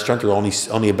in the restaurant. There were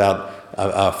only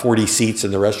about 40 seats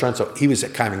in the restaurant. So he was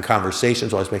kind of in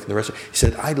conversations while I was making the restaurant. He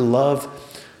said,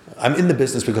 I'm in the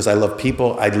business because I love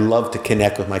people. I love to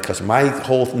connect with my customer. My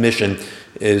whole mission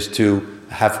is to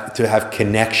have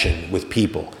connection with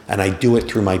people, and I do it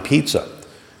through my pizza,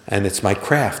 and it's my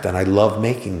craft, and I love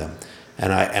making them.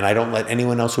 And I don't let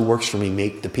anyone else who works for me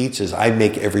make the pizzas. I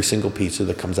make every single pizza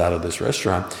that comes out of this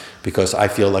restaurant because I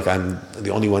feel like I'm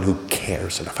the only one who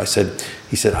cares enough.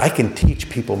 He said, I can teach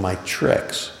people my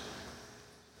tricks,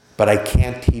 but I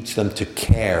can't teach them to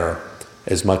care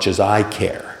as much as I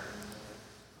care.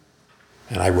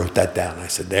 And I wrote that down. I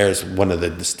said, there's one of the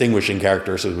distinguishing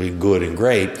characteristics between good and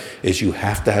great is you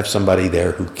have to have somebody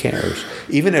there who cares.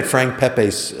 Even at Frank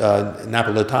Pepe's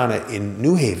Napolitana in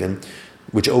New Haven,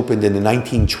 which opened in the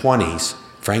 1920s,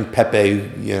 Frank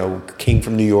Pepe, came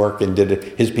from New York and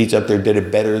his pizza up there did it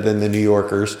better than the New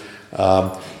Yorkers.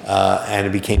 And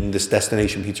it became this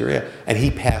destination pizzeria. And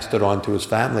he passed it on to his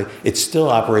family. It's still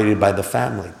operated by the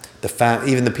family.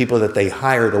 Even the people that they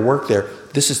hire to work there,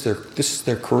 this is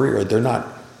their career. They're not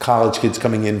college kids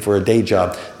coming in for a day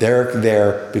job. They're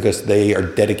there because they are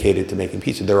dedicated to making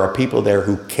pizza. There are people there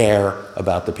who care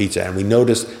about the pizza. And we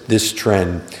noticed this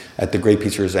trend at the great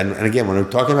pizzerias. And again, when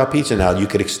we're talking about pizza now, you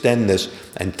could extend this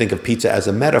and think of pizza as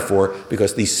a metaphor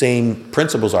because these same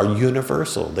principles are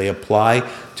universal. They apply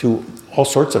to all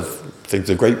sorts of things.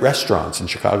 The great restaurants, and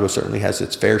Chicago certainly has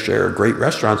its fair share of great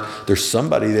restaurants. There's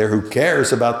somebody there who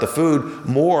cares about the food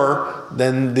more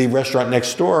than the restaurant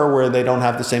next door where they don't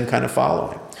have the same kind of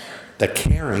following. The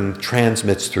caring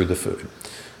transmits through the food.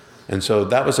 And so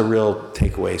that was a real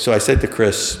takeaway. So I said to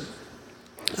Chris,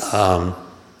 well,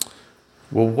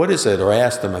 what is it? Or I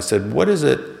asked him, I said, what is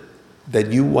it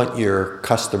that you want your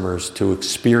customers to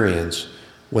experience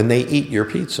when they eat your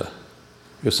pizza?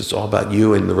 Because it's all about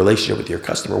you and the relationship with your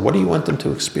customer. What do you want them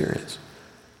to experience?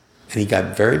 And he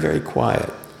got very, very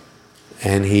quiet.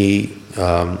 And he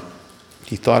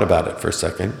thought about it for a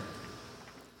second.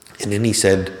 And then he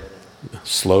said,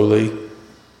 slowly,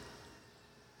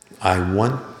 I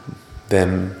want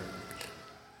them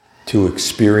to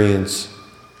experience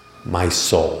my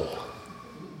soul.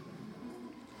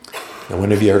 Now,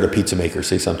 when have you heard a pizza maker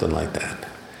say something like that?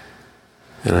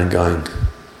 And I'm going,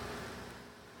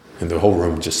 And the whole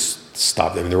room just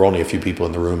stopped. I mean, there were only a few people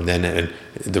in the room then, and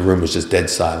the room was just dead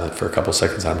silent for a couple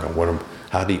seconds. I'm going,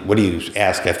 what do you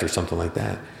ask after something like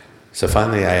that? So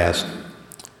finally I asked,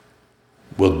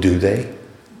 well, do they?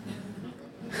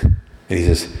 And he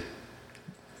says,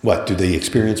 what, do they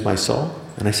experience my soul?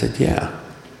 And I said, yeah.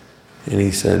 And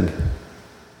he said,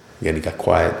 again, he got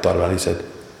quiet, thought about it, he said,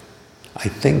 I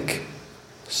think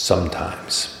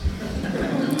sometimes.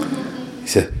 He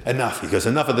said, enough. He goes,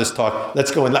 enough of this talk.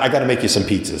 Let's go in. I got to make you some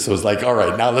pizzas. So it was like, all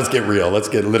right, now let's get real. Let's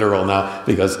get literal now,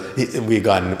 because we had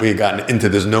gotten into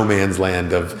this no man's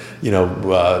land of,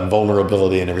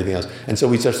 vulnerability and everything else. And so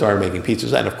we just started making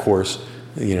pizzas. And of course,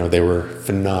 they were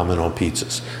phenomenal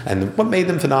pizzas. And what made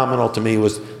them phenomenal to me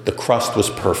was the crust was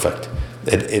perfect.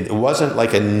 It wasn't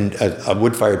like a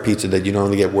wood-fired pizza that you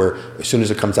normally get, where as soon as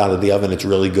it comes out of the oven, it's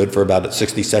really good for about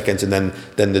 60 seconds, and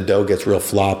then the dough gets real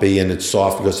floppy and it's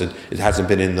soft because it hasn't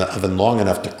been in the oven long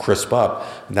enough to crisp up.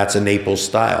 And that's a Naples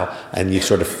style, and you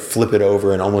sort of flip it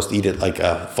over and almost eat it like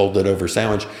a folded-over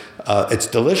sandwich. It's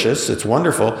delicious, it's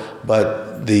wonderful, but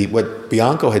what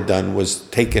Bianco had done was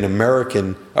take an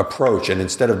American approach, and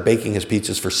instead of baking his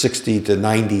pizzas for 60 to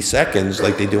 90 seconds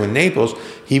like they do in Naples,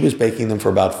 he was baking them for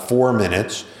about 4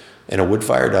 minutes in a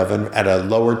wood-fired oven at a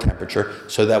lower temperature,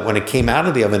 so that when it came out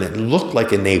of the oven, it looked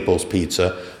like a Naples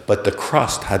pizza, but the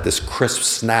crust had this crisp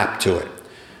snap to it.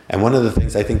 And one of the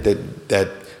things I think that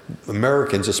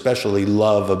Americans especially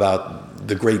love about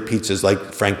the great pizzas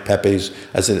like Frank Pepe's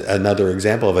as another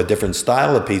example of a different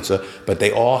style of pizza, but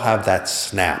they all have that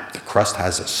snap. The crust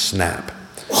has a snap.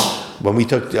 When we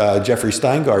took Jeffrey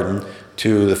Steingarten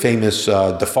to the famous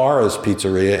DeFara's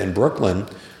Pizzeria in Brooklyn,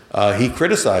 he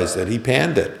criticized it. He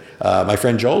panned it. My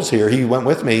friend Joel's here. He went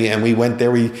with me, and we went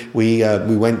there. We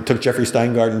took Jeffrey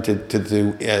Steingarten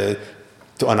to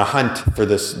on a hunt for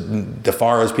this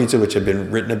DeFara's pizza, which had been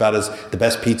written about as the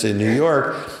best pizza in New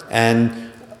York.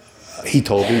 And he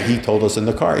told us in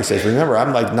the car, he says, remember,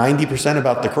 I'm like 90%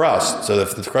 about the crust. So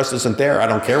if the crust isn't there, I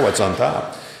don't care what's on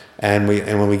top. And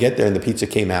when we get there, and the pizza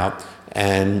came out,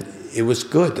 and it was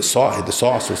good. The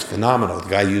sauce was phenomenal. The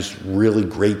guy used really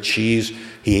great cheese.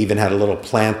 He even had a little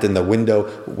plant in the window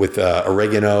with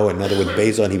oregano, another with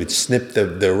basil, and he would snip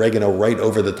the oregano right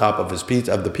over the top of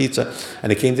the pizza.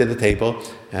 And it came to the table,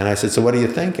 and I said, so what do you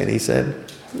think? And he said,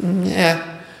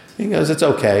 yeah. He goes, it's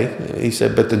okay. He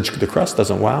said, but the crust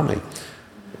doesn't wow me.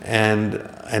 And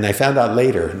I found out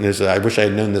later, and I wish I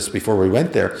had known this before we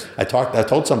went there. I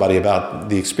told somebody about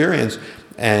the experience,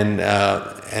 and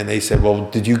they said, well,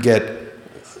 did you get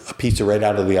a pizza right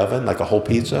out of the oven, like a whole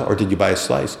pizza, or did you buy a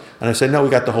slice? And I said, no, we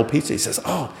got the whole pizza. He says,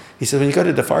 when you go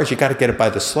to DeFara's, you got to get it by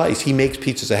the slice. He makes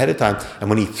pizzas ahead of time, and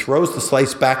when he throws the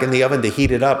slice back in the oven to heat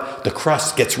it up, the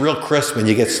crust gets real crisp and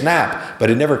you get snap,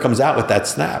 but it never comes out with that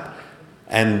snap.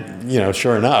 And,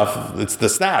 sure enough, it's the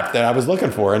snap that I was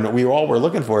looking for, and we all were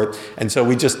looking for it. And so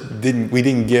we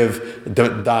didn't give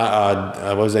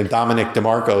Dominic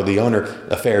DeMarco, the owner,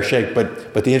 a fair shake.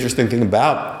 But the interesting thing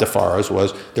about DeFara's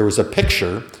was there was a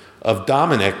picture of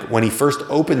Dominic when he first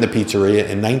opened the pizzeria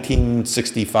in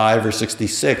 1965 or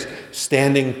 66,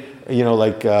 standing,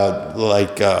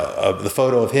 the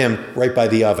photo of him right by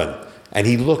the oven. And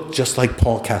he looked just like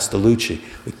Paul Castellucci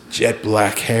with jet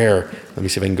black hair. Let me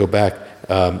see if I can go back.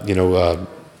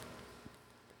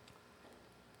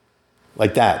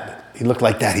 Like that. He looked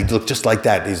like that. He looked just like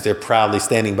that. He's there proudly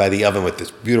standing by the oven with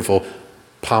this beautiful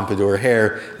pompadour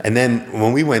hair. And then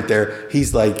when we went there,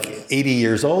 he's like 80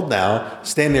 years old now,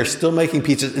 standing there still making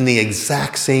pizzas in the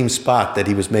exact same spot that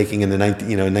he was making in the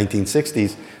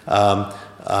 1960s.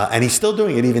 And he's still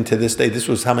doing it even to this day. This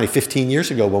was 15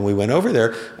 years ago when we went over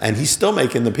there, and he's still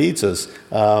making the pizzas.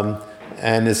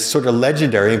 And it's sort of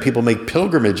legendary, and people make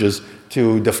pilgrimages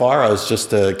to DeFara's just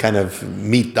to kind of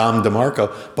meet Dom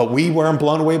DeMarco. But we weren't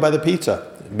blown away by the pizza.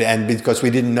 And because we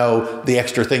didn't know the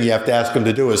extra thing you have to ask him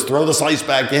to do is throw the slice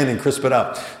back in and crisp it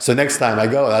up. So next time I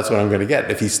go, that's what I'm going to get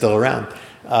if he's still around.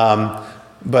 But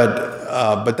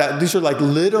these are like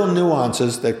little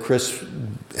nuances that Chris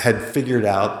had figured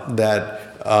out that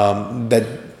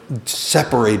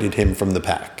separated him from the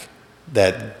pack,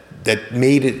 that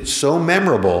made it so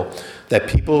memorable that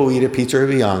people who eat at Pizzeria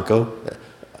Bianco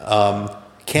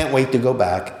can't wait to go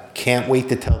back, can't wait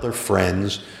to tell their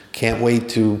friends, can't wait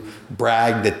to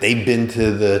brag that they've been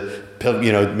to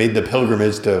made the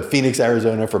pilgrimage to Phoenix,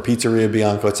 Arizona for Pizzeria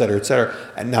Bianco, et cetera, et cetera.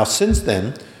 And now since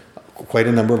then, quite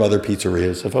a number of other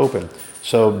pizzerias have opened.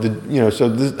 So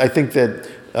I think that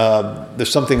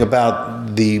there's something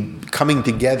about the coming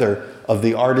together of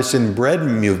the artisan bread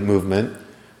movement.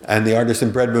 And the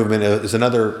artisan bread movement is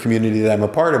another community that I'm a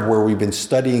part of, where we've been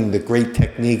studying the great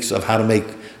techniques of how to make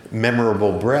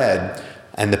memorable bread.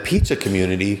 and the pizza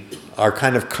community are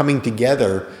kind of coming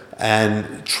together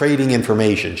and trading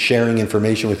information, sharing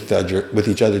information with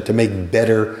each other to make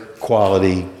better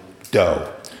quality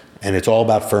dough. And it's all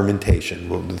about fermentation.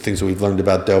 Well, the things that we've learned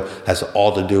about dough has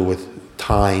all to do with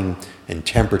time and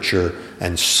temperature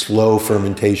and slow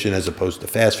fermentation as opposed to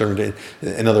fast fermentation.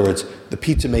 In other words, the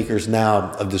pizza makers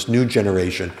now of this new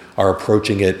generation are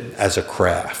approaching it as a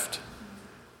craft.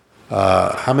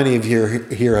 How many of you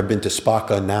here have been to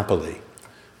Spacca Napoli?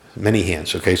 Many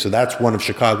hands. Okay, so that's one of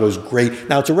Chicago's great.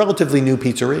 Now, it's a relatively new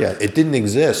pizzeria. It didn't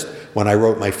exist when I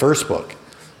wrote my first book.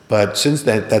 But since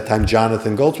that time,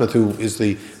 Jonathan Goldsmith, who is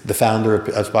the founder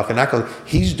of Spacca Napoli,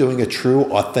 he's doing a true,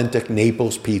 authentic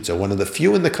Naples pizza, one of the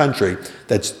few in the country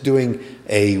that's doing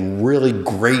a really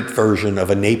great version of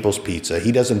a Naples pizza.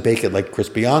 He doesn't bake it like Chris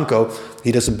Bianco.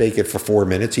 He doesn't bake it for 4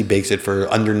 minutes. He bakes it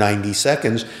for under 90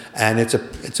 seconds, and it's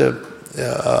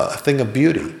a thing of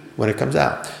beauty when it comes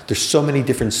out. There's so many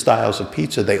different styles of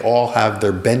pizza. They all have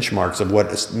their benchmarks of what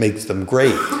makes them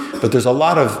great. But there's a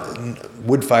lot of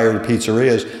wood-fired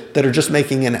pizzerias that are just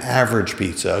making an average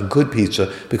pizza, a good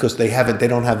pizza, because they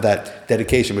don't have that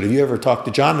dedication. But if you ever talk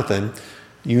to Jonathan,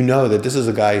 you know that this is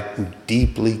a guy who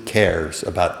deeply cares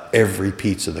about every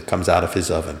pizza that comes out of his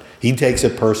oven. He takes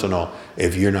it personal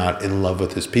if you're not in love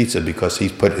with his pizza because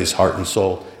he's put his heart and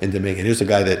soul into making it. Here's a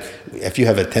guy that if you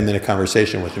have a 10-minute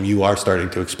conversation with him, you are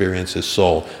starting to experience his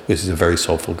soul, because he's a very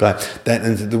soulful guy.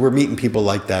 And we're meeting people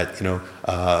like that,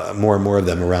 more and more of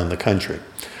them around the country.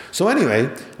 So anyway,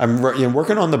 I'm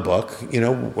working on the book.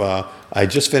 I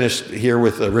just finished here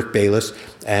with Rick Bayless,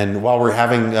 and while we're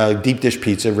having deep dish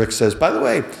pizza, Rick says, by the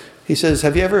way, he says,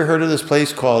 have you ever heard of this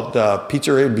place called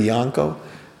Pizzeria Bianco?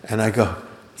 And I go,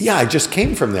 yeah, I just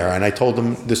came from there. And I told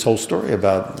him this whole story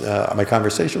about my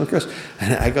conversation with Chris.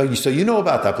 And I go, so you know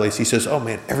about that place? He says, oh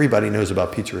man, everybody knows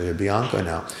about Pizzeria Bianco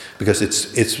now because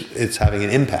it's having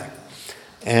an impact.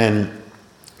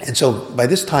 And so by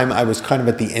this time, I was kind of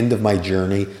at the end of my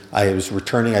journey. I was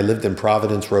returning. I lived in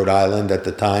Providence, Rhode Island at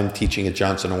the time, teaching at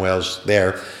Johnson & Wales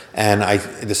there. And I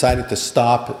decided to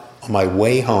stop on my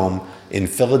way home in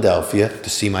Philadelphia to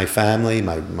see my family,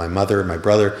 my mother and my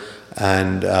brother.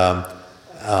 And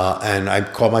I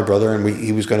called my brother, and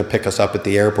he was going to pick us up at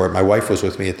the airport. My wife was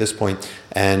with me at this point,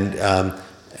 and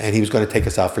he was going to take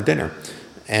us out for dinner.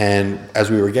 And as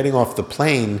we were getting off the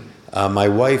plane, my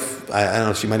wife, I don't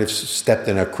know, she might have stepped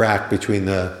in a crack between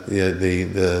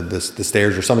the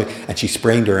stairs or something, and she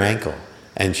sprained her ankle,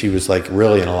 and she was like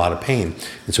really in a lot of pain.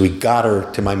 And so we got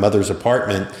her to my mother's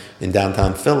apartment in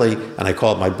downtown Philly, and I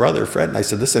called my brother, Fred, and I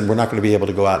said, listen, we're not going to be able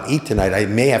to go out and eat tonight. I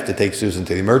may have to take Susan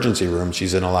to the emergency room.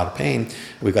 She's in a lot of pain.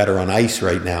 We got her on ice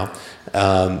right now.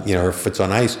 Her foot's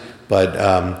on ice, but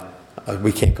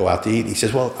we can't go out to eat. He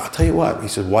says, well, I'll tell you what. He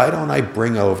says, why don't I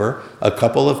bring over a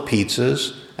couple of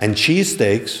pizzas and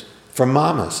cheesesteaks from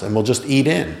Mama's, and we'll just eat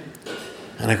in.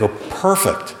 And I go,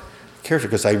 perfect,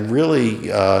 because I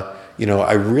really,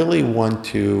 I really want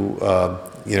to,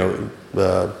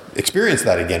 experience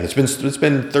that again. It's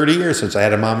been 30 years since I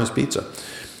had a Mama's pizza.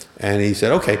 And he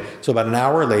said, okay. So about an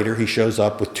hour later, he shows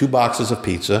up with 2 boxes of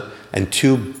pizza and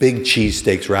 2 big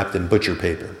cheesesteaks wrapped in butcher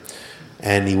paper.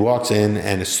 And he walks in,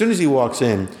 and as soon as he walks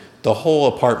in, the whole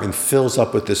apartment fills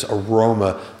up with this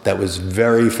aroma that was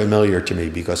very familiar to me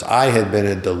because I had been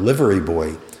a delivery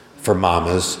boy for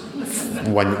Mama's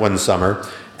one summer,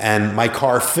 and my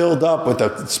car filled up with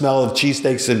the smell of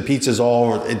cheesesteaks and pizzas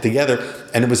all together,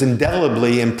 and it was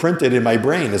indelibly imprinted in my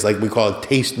brain. It's like we call it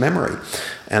taste memory.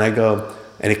 And I go,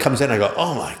 and it comes in, I go,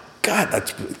 oh my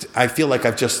God, I feel like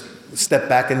I've just stepped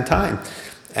back in time.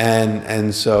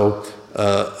 And so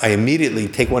I immediately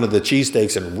take one of the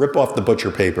cheesesteaks and rip off the butcher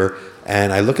paper,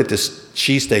 and I look at this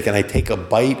cheesesteak and I take a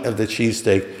bite of the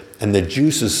cheesesteak, and the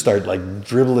juices start like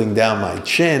dribbling down my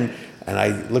chin, and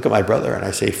I look at my brother and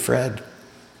I say, Fred,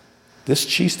 this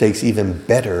cheesesteak's even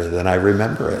better than I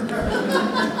remember it.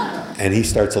 And he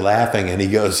starts laughing, and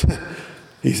he says,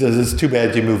 it's too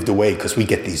bad you moved away because we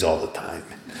get these all the time.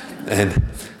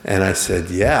 And I said,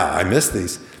 yeah, I miss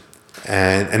these.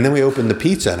 And then we opened the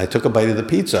pizza, and I took a bite of the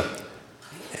pizza.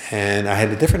 And I had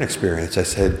a different experience. I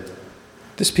said,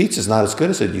 this pizza's not as good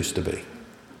as it used to be.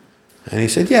 And he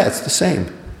said, yeah, it's the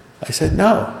same. I said,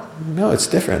 no, it's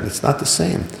different. It's not the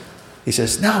same. He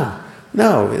says, no,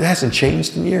 it hasn't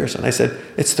changed in years. And I said,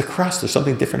 it's the crust. There's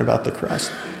something different about the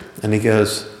crust. And he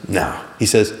goes, no. He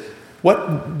says,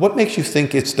 what makes you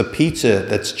think it's the pizza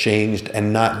that's changed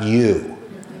and not you?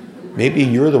 Maybe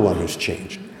you're the one who's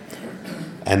changed.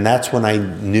 And that's when I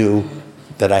knew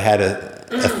that I had a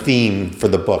theme for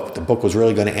the book. The book was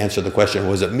really going to answer the question,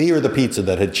 was it me or the pizza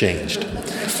that had changed?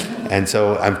 And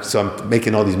so I'm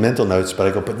making all these mental notes, but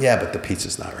I go, but the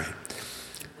pizza's not right.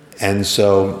 And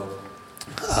so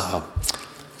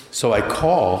I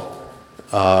call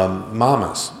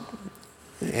Mama's,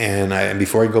 and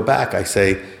before I go back, I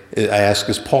ask,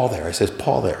 is Paul there? I says,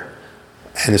 Paul there?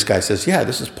 And this guy says, yeah,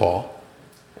 this is Paul.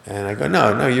 And I go,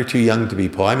 no, you're too young to be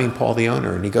Paul. I mean Paul the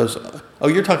owner. And he goes, oh,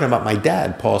 you're talking about my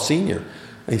dad, Paul Sr.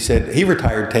 And he said, he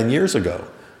retired 10 years ago.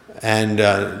 And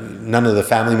none of the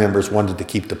family members wanted to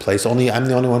keep the place. I'm the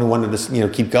only one who wanted to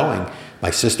keep going. My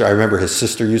sister, I remember his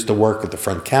sister used to work at the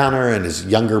front counter, and his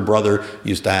younger brother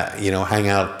used to hang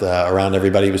out around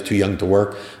everybody. He was too young to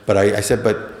work. But I said,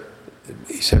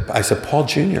 Paul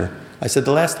Jr., I said,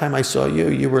 the last time I saw you,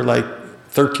 you were like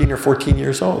 13 or 14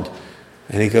 years old.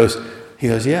 And he goes,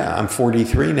 yeah, I'm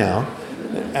 43 now,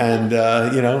 and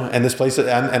and this place,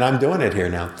 and I'm doing it here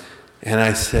now. And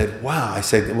I said, wow. I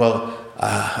said, well,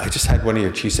 I just had one of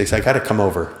your cheesesteaks. I got to come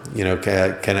over. Can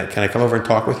I come over and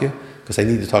talk with you? Because I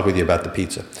need to talk with you about the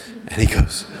pizza. And he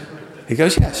goes,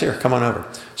 yeah, sure, come on over.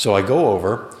 So I go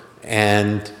over,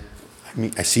 and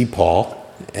I see Paul,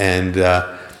 and I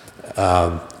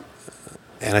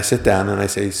sit down and I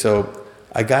say, so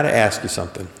I got to ask you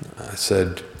something. I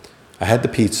said, I had the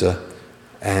pizza,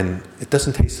 and it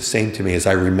doesn't taste the same to me as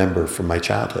I remember from my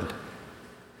childhood.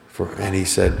 And he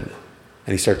said,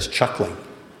 and he starts chuckling.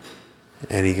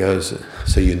 And he goes,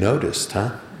 so you noticed,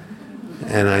 huh?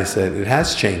 And I said, it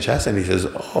has changed, hasn't it? He says,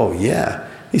 oh, yeah.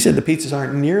 He said, the pizzas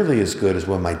aren't nearly as good as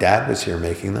when my dad was here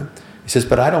making them. He says,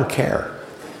 but I don't care.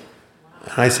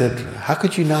 And I said, how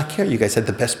could you not care? You guys had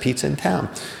the best pizza in town.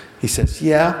 He says,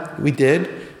 yeah, we did.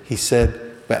 He said,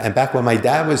 and back when my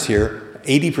dad was here,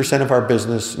 75% of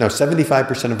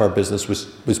our business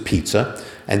was pizza,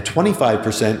 and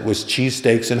 25% was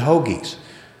cheesesteaks and hoagies.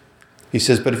 He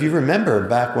says, but if you remember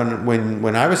back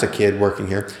when I was a kid working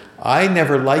here, I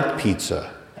never liked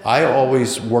pizza. I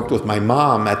always worked with my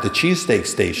mom at the cheesesteak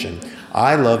station.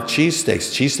 I love cheesesteaks.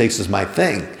 Cheesesteaks is my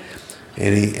thing.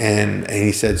 And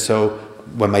he said, so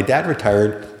when my dad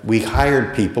retired, we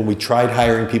hired people. We tried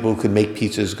hiring people who could make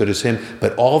pizza as good as him,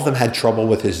 but all of them had trouble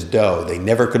with his dough. They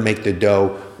never could make the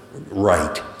dough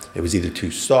right. It was either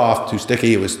too soft, too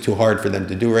sticky. It was too hard for them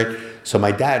to do right. So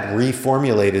my dad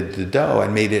reformulated the dough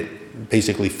and made it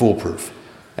basically foolproof.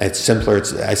 It's simpler.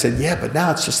 I said, yeah, but now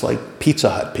it's just like Pizza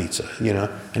Hut pizza,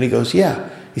 And he goes, yeah.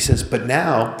 He says, but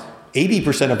now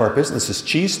 80% of our business is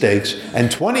cheesesteaks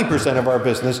and 20% of our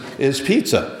business is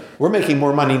pizza. We're making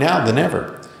more money now than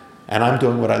ever. And I'm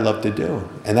doing what I love to do.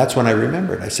 And that's when I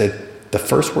remembered. I said, the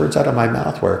first words out of my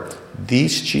mouth were,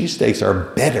 these cheesesteaks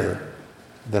are better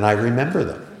than I remember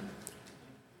them.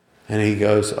 And he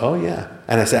goes, oh, yeah.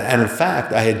 And I said, and in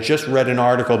fact, I had just read an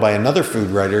article by another food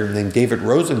writer named David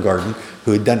Rosengarten,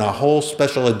 who had done a whole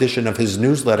special edition of his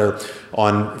newsletter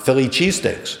on Philly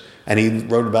cheesesteaks. And he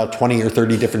wrote about 20 or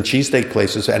 30 different cheesesteak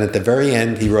places. And at the very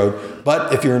end, he wrote,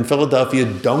 but if you're in Philadelphia,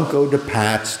 don't go to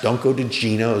Pat's, don't go to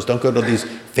Geno's, don't go to these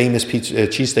famous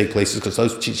cheesesteak places, because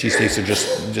those cheesesteaks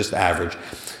are just average.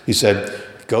 He said,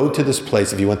 go to this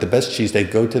place. If you want the best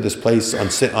cheesesteak, go to this place on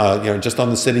just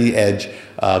on the city edge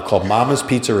called Mama's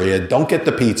Pizzeria. Don't get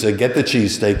the pizza, get the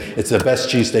cheesesteak. It's the best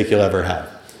cheesesteak you'll ever have.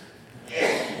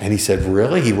 And he said,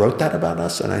 really? He wrote that about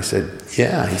us? And I said,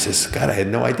 yeah. He says, God, I had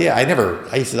no idea.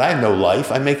 He says, I have no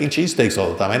life. I'm making cheesesteaks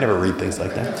all the time. I never read things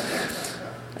like that.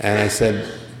 And I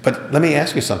said, but let me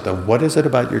ask you something. What is it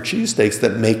about your cheesesteaks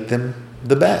that make them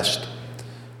the best?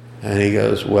 And he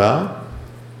goes, well,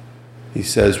 he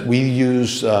says, we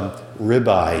use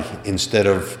ribeye instead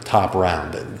of top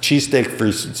round. Cheesesteak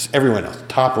for everyone else.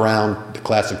 Top round, the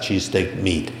classic cheesesteak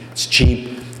meat. It's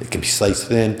cheap. It can be sliced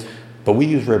thin. But we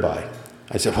use ribeye.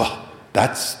 I said, well,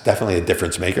 that's definitely a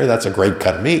difference maker. That's a great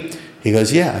cut of meat. He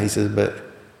goes, yeah. He says, but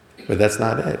that's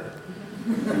not it.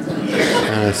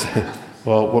 And I said,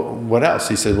 well, what else?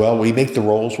 He said, well, we make the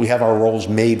rolls. We have our rolls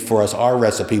made for us, our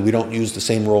recipe. We don't use the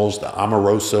same rolls, the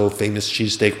Amoroso, famous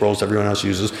cheesesteak rolls everyone else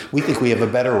uses. We think we have a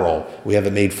better roll. We have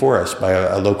it made for us by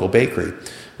a local bakery.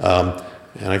 And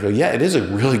I go, yeah, it is a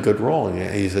really good roll.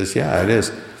 And he says, yeah, it is.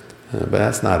 But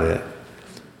that's not it.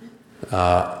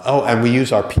 And we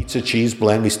use our pizza cheese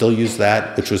blend. We still use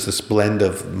that, which was this blend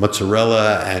of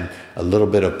mozzarella and a little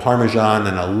bit of Parmesan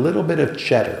and a little bit of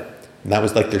cheddar. And that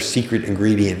was like their secret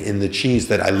ingredient in the cheese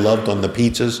that I loved on the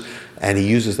pizzas. And he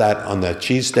uses that on the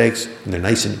cheesesteaks, and they're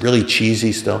nice and really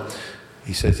cheesy still.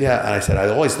 He says, yeah. And I said, I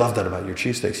always loved that about your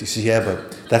cheesesteaks. He says, yeah,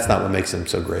 but that's not what makes them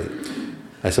so great.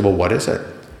 I said, well, what is it?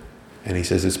 And he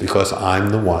says, it's because I'm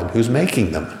the one who's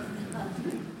making them.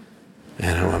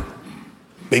 And I went,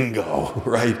 bingo,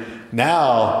 right?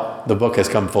 Now the book has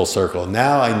come full circle.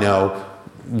 Now I know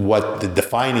what the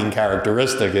defining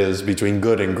characteristic is between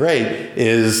good and great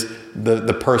is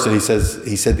the person. He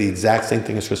said the exact same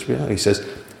thing as Crispino. He says,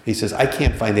 He says, I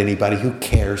can't find anybody who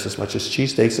cares as much as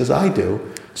cheesesteaks as I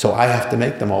do, so I have to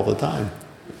make them all the time.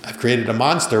 I've created a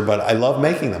monster, but I love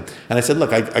making them. And I said,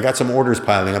 look, I got some orders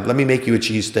piling up. Let me make you a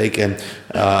cheesesteak, and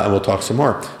we'll talk some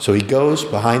more. So he goes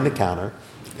behind the counter,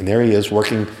 and there he is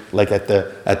working like at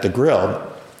the grill.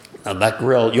 Now that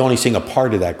grill, you're only seeing a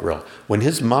part of that grill. When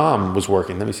his mom was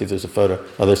working, let me see if there's a photo.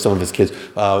 Oh, there's some of his kids.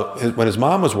 When his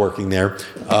mom was working there,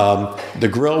 the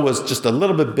grill was just a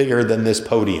little bit bigger than this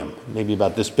podium, maybe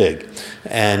about this big.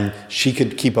 And she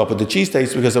could keep up with the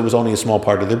cheesesteaks because it was only a small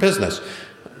part of their business.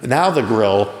 Now the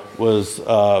grill was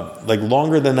like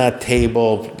longer than that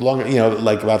table, longer,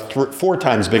 like about 4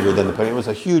 times bigger than the podium. It was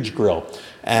a huge grill.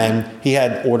 And he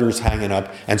had orders hanging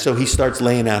up. And so he starts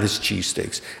laying out his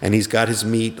cheesesteaks. And he's got his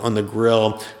meat on the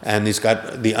grill, and he's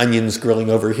got the onions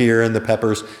grilling over here and the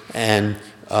peppers. And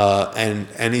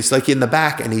he's like in the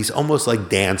back, and he's almost like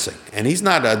dancing. And he's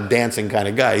not a dancing kind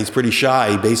of guy. He's pretty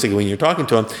shy, basically, when you're talking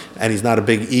to him. And he's not a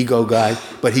big ego guy.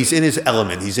 But he's in his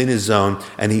element. He's in his zone.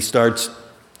 And he starts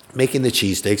making the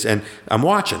cheesesteaks. And I'm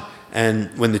watching.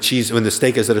 And when the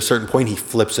steak is at a certain point, he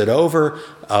flips it over.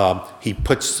 He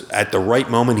puts, at the right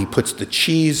moment, he puts the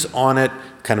cheese on it,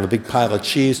 kind of a big pile of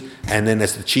cheese. And then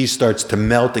as the cheese starts to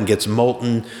melt and gets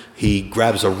molten, he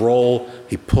grabs a roll.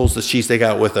 He pulls the cheesesteak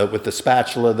out with the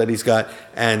spatula that he's got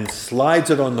and slides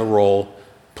it on the roll,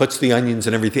 puts the onions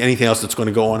and anything else that's going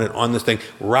to go on it on this thing,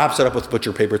 wraps it up with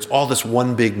butcher paper. It's all this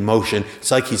one big motion.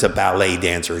 It's like he's a ballet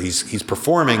dancer. He's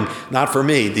performing, not for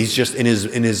me. He's just in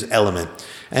his element.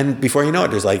 And before you know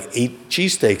it, there's like 8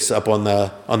 cheesesteaks up on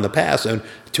the pass, and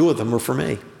 2 of them were for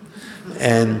me.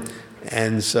 And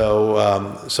so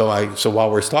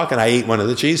while we're talking, I ate one of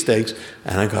the cheesesteaks,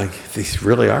 and I'm going, these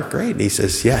really are great. And he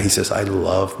says, yeah. He says, I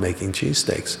love making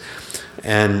cheesesteaks.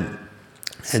 And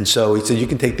so he said, you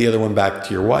can take the other one back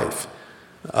to your wife.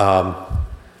 Well,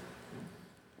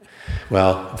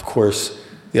 of course,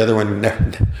 the other one,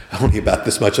 only about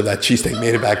this much of that cheesesteak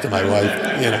made it back to my wife,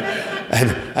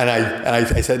 And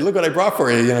I said, look what I brought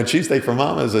for you, cheesesteak from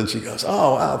Mama's. And she goes,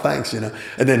 oh, wow, thanks, And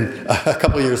then a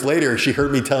couple of years later, she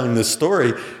heard me telling this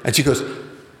story, and she goes,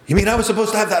 you mean I was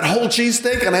supposed to have that whole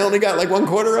cheesesteak and I only got like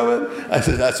 1/4 of it? I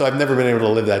said, so I've never been able to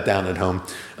live that down at home.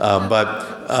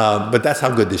 But that's how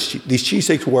good these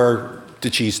cheesesteaks were to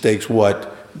cheesesteaks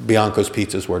what Bianco's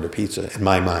pizzas were to pizza, in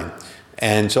my mind.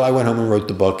 And so I went home and wrote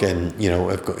the book, and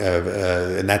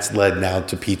and that's led now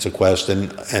to Pizza Quest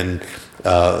and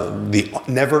the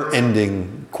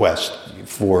never-ending quest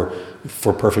for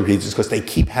perfect pizzas, because they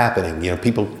keep happening.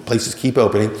 Places keep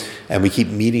opening, and we keep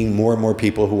meeting more and more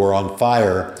people who are on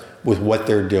fire with what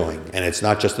they're doing. And it's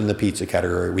not just in the pizza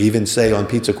category. We even say on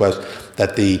Pizza Quest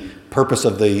that the purpose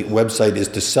of the website is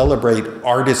to celebrate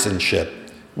artisanship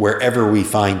wherever we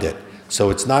find it. So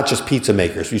it's not just pizza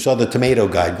makers. You saw the tomato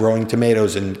guy growing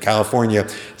tomatoes in California.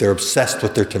 They're obsessed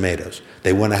with their tomatoes.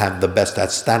 They want to have the best.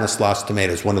 That's Stanislaus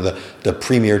tomatoes, one of the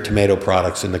premier tomato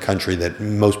products in the country that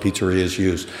most pizzerias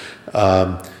use.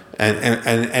 And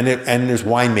there's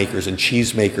winemakers and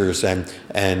cheese makers and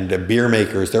beer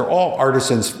makers. They're all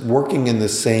artisans working in the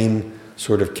same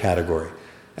sort of category.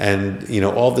 And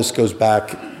all this goes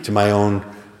back to my own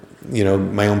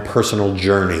personal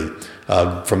journey.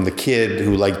 From the kid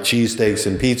who liked cheesesteaks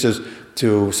and pizzas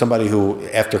to somebody who,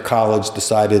 after college,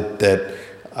 decided that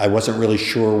I wasn't really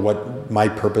sure what my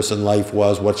purpose in life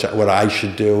was, what I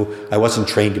should do. I wasn't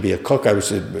trained to be a cook. I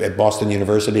was at Boston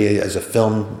University as a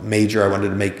film major. I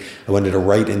wanted to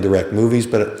write and direct movies,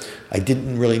 but I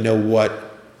didn't really know what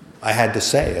I had to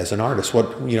say as an artist. I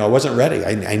wasn't ready.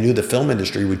 I knew the film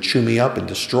industry would chew me up and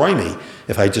destroy me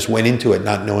if I just went into it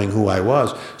not knowing who I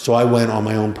was. So I went on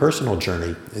my own personal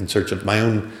journey in search of my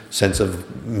own sense of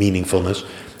meaningfulness.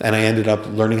 And I ended up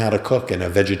learning how to cook in a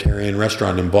vegetarian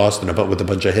restaurant in Boston with a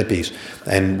bunch of hippies.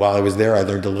 And while I was there, I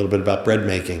learned a little bit about bread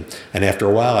making. And after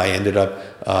a while, I ended up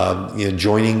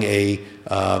joining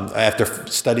after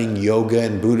studying yoga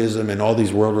and Buddhism and all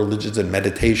these world religions and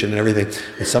meditation and everything,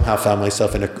 I somehow found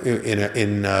myself in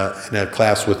a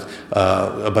class with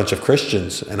a bunch of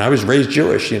Christians. And I was raised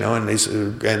Jewish, and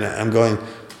I'm going,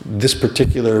 this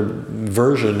particular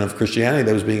version of Christianity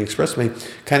that was being expressed to me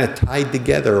kind of tied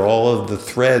together all of the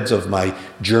threads of my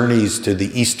journeys to the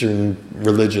Eastern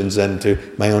religions and to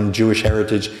my own Jewish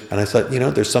heritage. And I thought,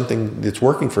 there's something that's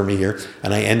working for me here.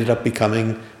 And I ended up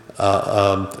becoming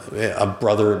a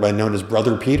brother, known as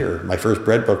Brother Peter. My first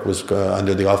bread book was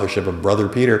under the authorship of Brother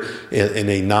Peter in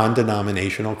a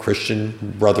non-denominational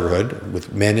Christian brotherhood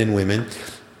with men and women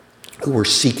who were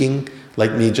seeking,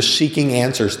 like me, just seeking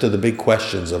answers to the big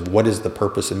questions of what is the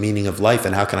purpose and meaning of life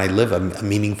and how can I live a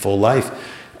meaningful life.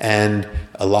 And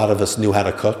a lot of us knew how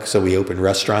to cook, so we opened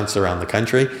restaurants around the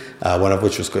country, one of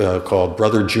which was called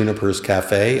Brother Juniper's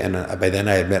Cafe. And by then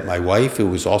I had met my wife, who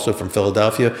was also from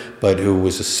Philadelphia, but who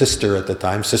was a sister at the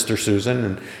time, Sister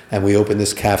Susan. And we opened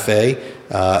this cafe,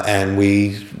 and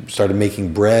we started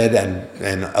making bread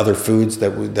and other foods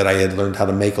that I had learned how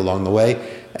to make along the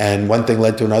way. And one thing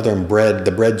led to another, and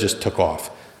the bread just took off.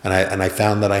 And I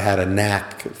found that I had a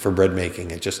knack for bread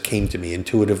making. It just came to me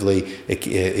intuitively.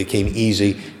 It came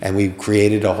easy, and we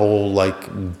created a whole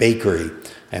bakery.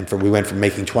 And we went from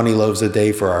making 20 loaves a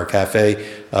day for our cafe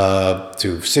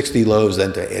to 60 loaves,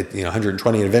 then to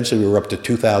 120, and eventually we were up to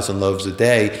 2,000 loaves a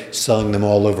day, selling them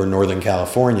all over Northern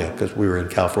California, because we were in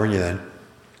California then.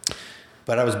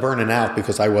 But I was burning out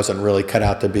because I wasn't really cut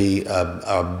out to be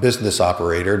a business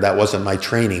operator. That wasn't my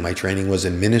training. My training was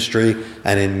in ministry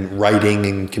and in writing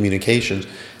and communications,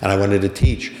 and I wanted to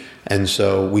teach. And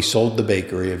so we sold the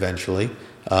bakery eventually,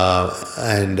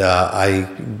 and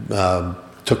I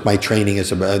took my training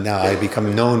now I had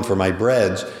become known for my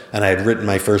breads, and I had written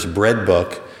my first bread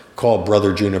book called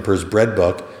Brother Juniper's Bread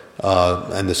Book,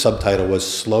 and the subtitle was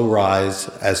Slow Rise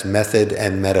as Method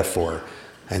and Metaphor.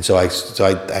 And so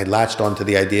I latched onto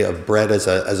the idea of bread as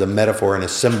a metaphor and a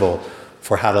symbol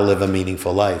for how to live a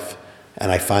meaningful life.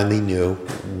 And I finally knew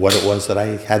what it was that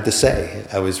I had to say.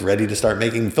 I was ready to start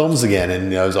making films again,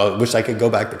 and I wish I could go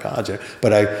back to college.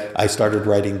 But I started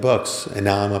writing books, and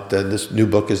now I'm up to, this new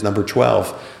book is number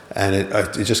 12. And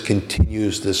it just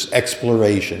continues this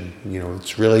exploration.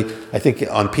 It's really, I think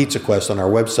on Pizza Quest on our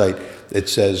website, it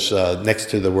says, next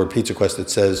to the word Pizza Quest, it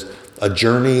says, a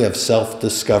journey of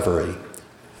self-discovery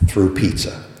through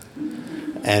pizza.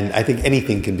 And I think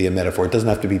anything can be a metaphor. It doesn't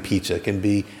have to be pizza. It can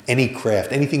be any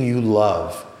craft. Anything you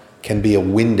love can be a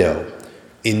window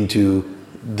into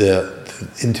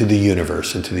the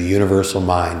universe, into the universal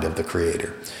mind of the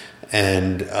Creator.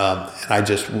 And I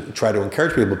just try to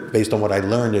encourage people, based on what I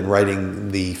learned in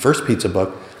writing the first pizza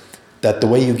book, that the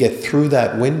way you get through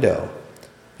that window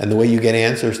and the way you get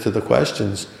answers to the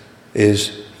questions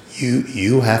is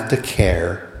you have to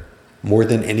care more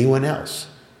than anyone else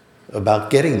about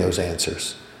getting those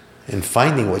answers and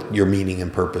finding what your meaning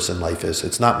and purpose in life is.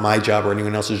 It's not my job or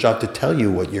anyone else's job to tell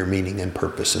you what your meaning and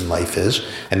purpose in life is,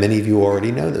 and many of you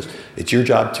already know this. It's your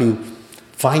job to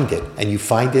find it, and you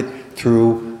find it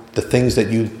through the things that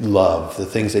you love, the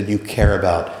things that you care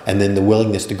about, and then the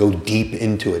willingness to go deep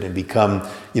into it and become,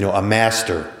 a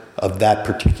master of that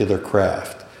particular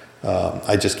craft.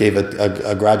 I just gave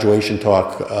a graduation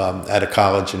talk at a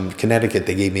college in Connecticut.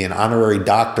 They gave me an honorary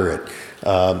doctorate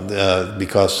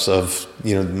because of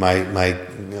my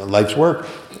life's work,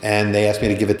 and they asked me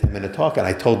to give a 10-minute talk. And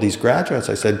I told these graduates,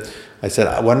 I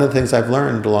said one of the things I've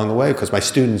learned along the way, because my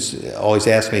students always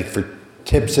ask me for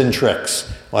tips and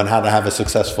tricks on how to have a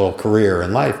successful career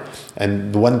in life,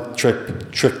 and the one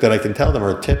trick that I can tell them,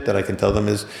 or a tip that I can tell them,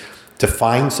 is to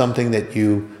find something that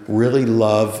you really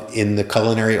love in the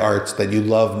culinary arts, that you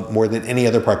love more than any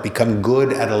other part. Become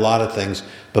good at a lot of things,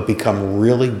 but become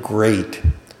really great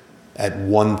at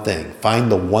one thing.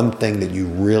 Find the one thing that you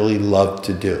really love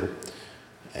to do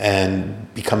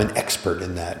and become an expert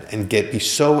in that, and be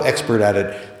so expert at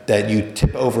it that you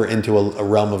tip over into a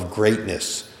realm of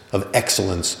greatness, of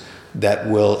excellence, that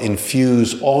will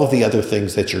infuse all of the other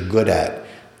things that you're good at.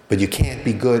 But you can't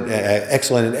be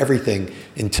excellent at everything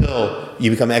until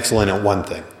you become excellent at one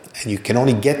thing. And you can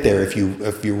only get there if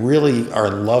you really are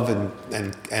in love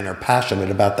and are passionate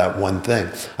about that one thing.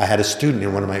 I had a student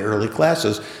in one of my early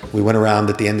classes. We went around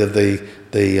at the end of the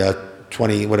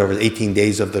 18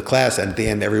 days of the class, and at the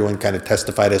end everyone kind of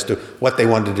testified as to what they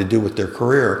wanted to do with their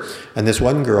career. And this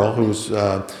one girl who's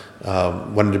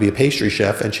wanted to be a pastry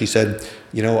chef, and she said,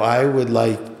 I would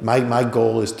like, my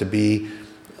goal is to be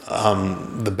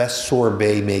the best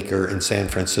sorbet maker in San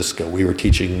Francisco.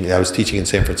 I was teaching in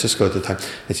San Francisco at the time,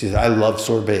 and she said, I love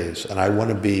sorbets, and I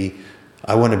want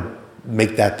to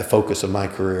make that the focus of my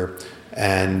career.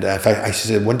 And she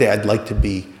said, one day I'd like to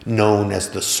be known as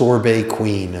the sorbet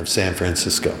queen of San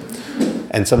Francisco.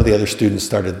 And some of the other students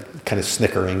started kind of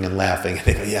snickering and laughing. And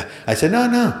they go, yeah. I said,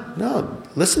 no,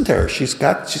 listen to her. She's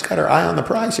got her eye on the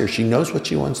prize here. She knows what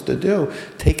she wants to do.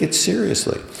 Take it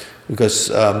seriously. Because,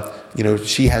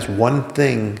 she has one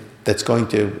thing that's going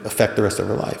to affect the rest of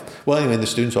her life. Well, anyway, the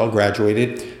students all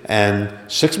graduated, and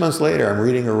 6 months later, I'm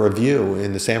reading a review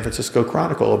in the San Francisco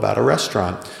Chronicle about a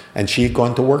restaurant, and she had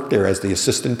gone to work there as the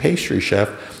assistant pastry chef,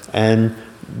 and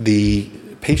the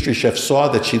pastry chef saw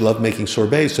that she loved making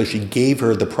sorbets, so she gave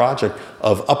her the project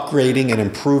of upgrading and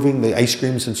improving the ice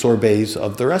creams and sorbets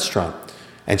of the restaurant.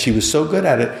 And she was so good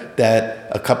at it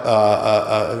that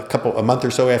a month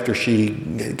or so after she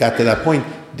got to that point,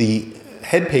 the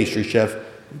head pastry chef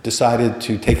decided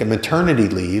to take a maternity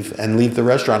leave and leave the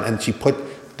restaurant, and she put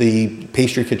the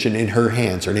pastry kitchen in her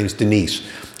hands. Her name's Denise.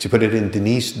 She put it in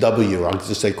Denise W. I'll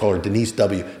just say call her Denise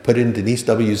W. Put it in Denise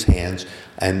W.'s hands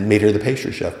and made her the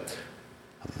pastry chef.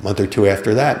 A month or two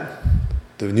after that,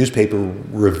 the newspaper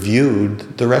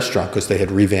reviewed the restaurant because they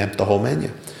had revamped the whole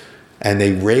menu. And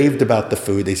they raved about the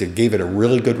food. They said, gave it a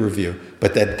really good review.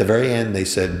 But at the very end, they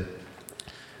said,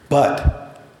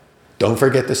 but don't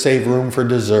forget to save room for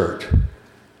dessert,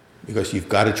 because you've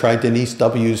got to try Denise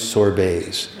W.'s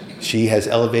sorbets. She has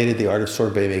elevated the art of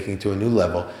sorbet making to a new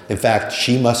level. In fact,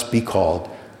 she must be called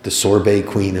the sorbet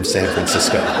queen of San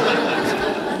Francisco.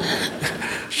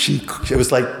 It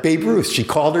was like Babe Ruth. She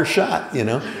called her shot, you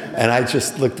know. And I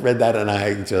just read that, and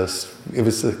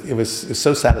it was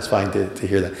so satisfying to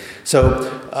hear that.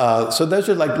 So those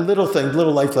are like little things,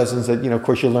 little life lessons that, of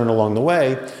course, you learn along the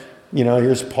way.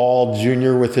 Here's Paul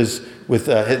Jr. with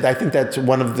I think that's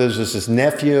one of those is his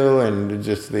nephew, and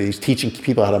just he's teaching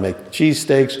people how to make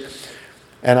cheesesteaks.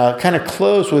 And I'll kind of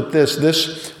close with this.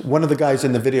 One of the guys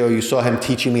in the video, you saw him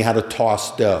teaching me how to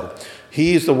toss dough.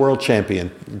 He's the world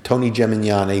champion, Tony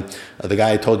Gemignani, the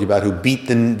guy I told you about, who beat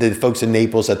the folks in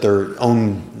Naples at their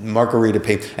own margarita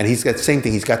paint. And he's got the same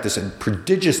thing. He's got this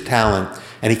prodigious talent,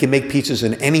 and he can make pizzas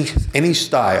in any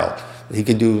style. He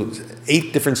can do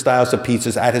 8 different styles of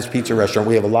pizzas at his pizza restaurant.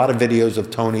 We have a lot of videos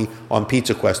of Tony on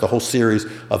Pizza Quest, a whole series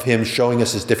of him showing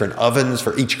us his different ovens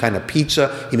for each kind of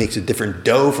pizza. He makes a different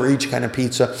dough for each kind of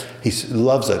pizza. He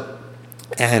loves it.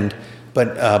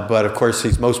 But of course,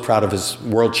 he's most proud of his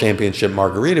world championship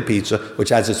margarita pizza, which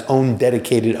has its own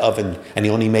dedicated oven, and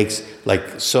he only makes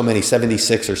like so many,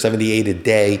 76 or 78 a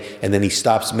day, and then he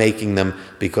stops making them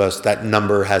because that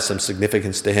number has some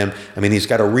significance to him. I mean, he's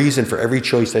got a reason for every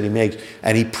choice that he makes,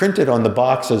 and he printed on the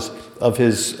boxes of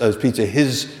his pizza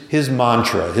his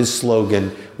mantra, his slogan,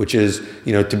 which is,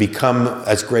 to become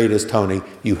as great as Tony,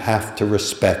 you have to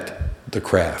respect the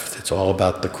craft. It's all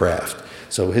about the craft.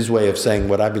 So his way of saying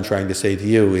what I've been trying to say to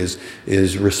you is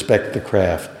respect the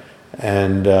craft.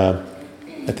 And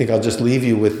I think I'll just leave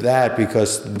you with that,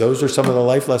 because those are some of the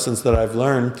life lessons that I've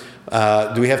learned.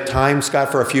 Do we have time,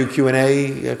 Scott, for a few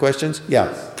Q&A questions?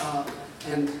 Yeah.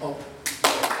 And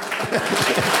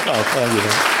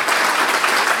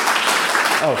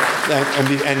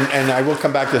I will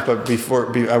come back to this, but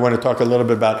before I want to talk a little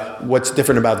bit about what's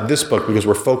different about this book, because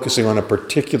we're focusing on a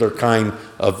particular kind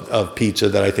of pizza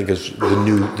that I think is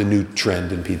the new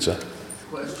trend in pizza.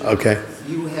 Question. Okay.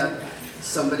 You had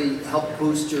somebody help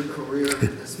boost your career,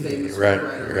 this famous right.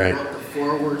 writer wrote the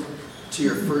foreword to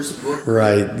your first book.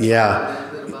 Right. Yeah.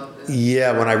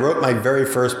 Yeah, when I wrote my very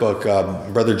first book,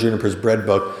 Brother Juniper's Bread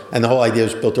Book, and the whole idea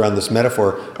was built around this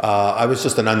metaphor, I was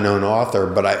just an unknown author,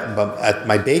 but at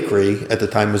my bakery at the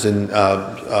time was in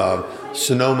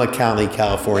Sonoma County,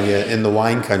 California, in the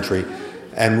wine country,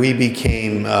 and we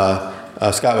became,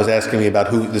 Scott was asking me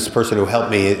about this person who helped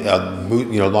me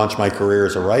launch my career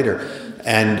as a writer,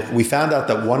 and we found out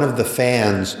that one of the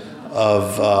fans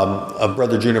of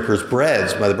Brother Juniper's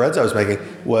breads, by the breads I was making,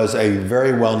 was a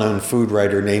very well-known food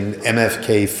writer named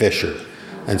MFK Fisher.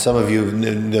 And some of you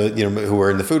who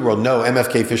are in the food world know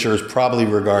MFK Fisher is probably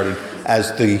regarded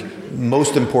as the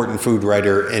most important food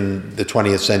writer in the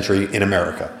 20th century in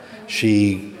America.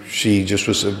 She just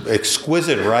was an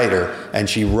exquisite writer, and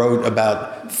she wrote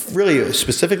really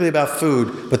specifically about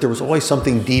food, but there was always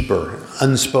something deeper,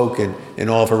 unspoken in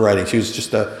all of her writing. She was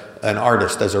just an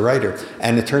artist as a writer.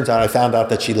 And it turns out I found out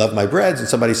that she loved my breads, and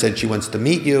somebody said she wants to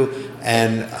meet you.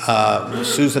 And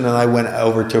Susan and I went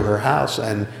over to her house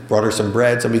and brought her some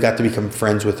breads, and we got to become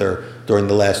friends with her during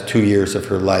the last 2 years of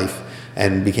her life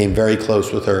and became very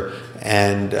close with her.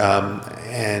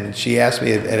 And she asked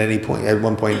me at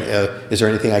one point, is there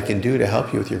anything I can do to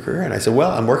help you with your career? And I said,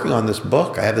 well, I'm working on this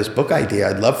book. I have this book idea.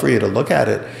 I'd love for you to look at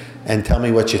it and tell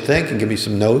me what you think and give me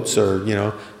some notes, or,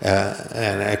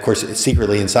 and of course,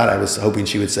 secretly inside, I was hoping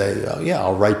she would say, oh, yeah,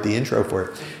 I'll write the intro for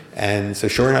it. And so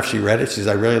sure enough, she read it. She says,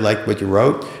 I really liked what you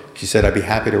wrote. She said, I'd be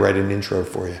happy to write an intro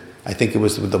for you. I think it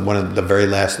was one of the very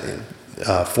last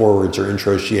forewords or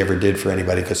intros she ever did for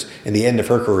anybody, because in the end of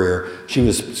her career, she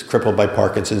was crippled by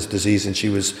Parkinson's disease, and she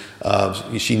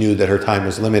knew that her time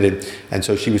was limited, and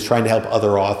so she was trying to help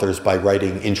other authors by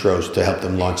writing intros to help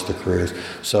them launch their careers.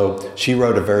 So she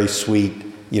wrote a very sweet,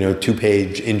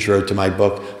 2-page intro to my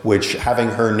book, which, having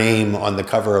her name on the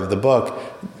cover of the book,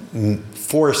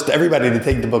 forced everybody to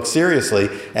take the book seriously,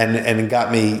 and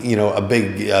got me, a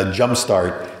big jump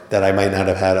start that I might not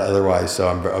have had otherwise. So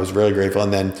I was really grateful.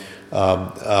 And then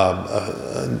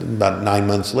about 9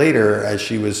 months later, as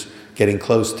she was getting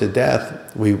close to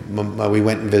death, we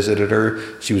went and visited her.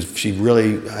 She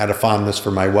really had a fondness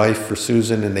for my wife, for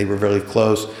Susan, and they were really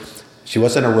close. She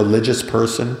wasn't a religious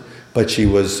person, but she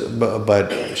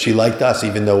liked us,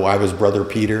 even though I was Brother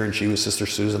Peter and she was Sister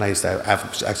Susan. I used to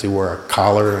actually wear a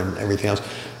collar and everything else,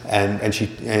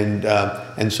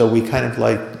 and so we kind of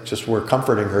like just were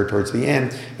comforting her towards the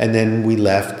end. And then we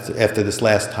left after this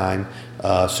last time.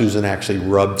 Susan actually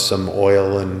rubbed some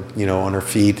oil and on her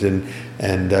feet and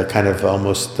kind of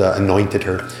almost anointed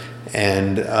her,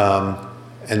 and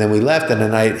then we left. And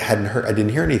then I didn't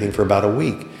hear anything for about a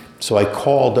week. So I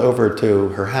called over to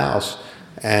her house,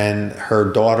 and her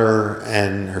daughter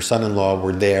and her son-in-law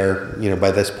were there, by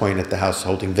this point at the house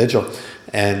holding vigil.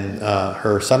 And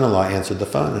her son-in-law answered the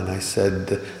phone, and I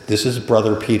said, "This is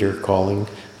Brother Peter calling.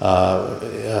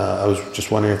 I was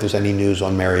just wondering if there's any news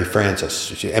on Mary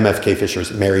Frances." MFK Fisher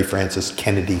is Mary Frances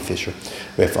Kennedy Fisher,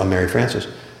 on Mary Frances.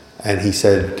 And he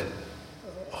said,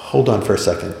 "Hold on for a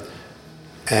second."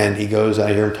 And he goes,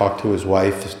 I hear him talk to his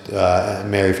wife,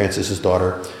 Mary Frances'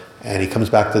 daughter, and he comes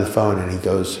back to the phone and he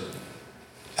goes,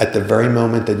 "At the very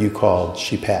moment that you called,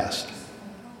 she passed."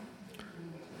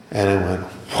 And I went,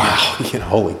 wow,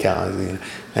 holy cow.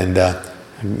 And,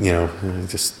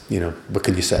 just, what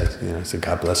could you say? I said,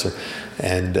 God bless her.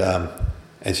 And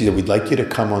she said, "We'd like you to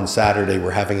come on Saturday.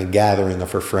 We're having a gathering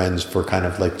of her friends for kind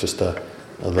of like just a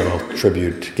little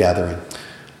tribute gathering."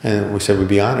 And we said we'd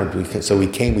be honored. So we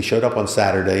came, we showed up on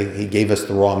Saturday. He gave us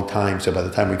the wrong time. So by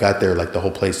the time we got there, like the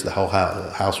whole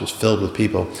house was filled with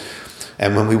people.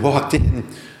 And when we walked in,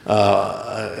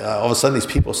 all of a sudden these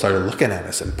people started looking at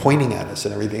us and pointing at us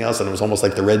and everything else. And it was almost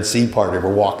like the Red Sea party.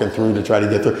 We're walking through to try to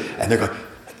get through. And they're going,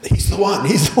 he's the one.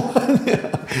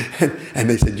 And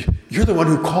they said, "You're the one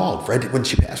who called, right, when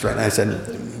she passed, right?" And I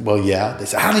said, "Well, yeah." They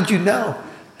said, "How did you know?"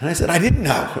 And I said, "I didn't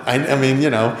know. I mean,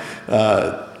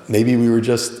 maybe we were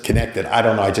just connected. I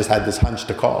don't know. I just had this hunch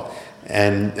to call."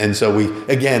 And so we,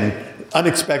 again,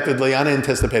 unexpectedly,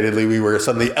 unanticipatedly, we were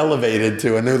suddenly elevated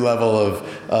to a new level of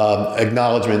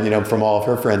acknowledgement, from all of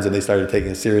her friends, and they started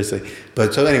taking it seriously.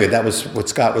 But so anyway, that was what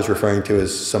Scott was referring to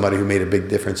as somebody who made a big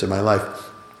difference in my life.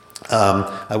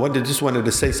 I just wanted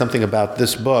to say something about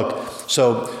this book.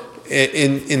 So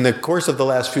in the course of the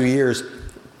last few years,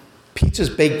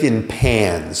 pizzas baked in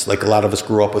pans, like a lot of us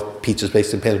grew up with pizzas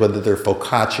baked in pans, whether they're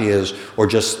focaccias or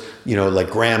just, like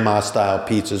grandma-style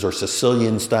pizzas or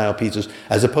Sicilian-style pizzas,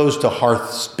 as opposed to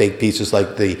hearth-baked pizzas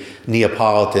like the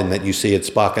Neapolitan that you see at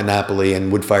Spacca Napoli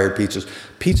and wood-fired pizzas.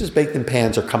 Pizzas baked in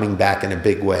pans are coming back in a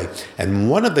big way. And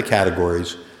one of the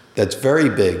categories that's very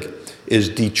big is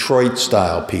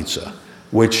Detroit-style pizza,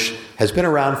 which has been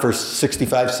around for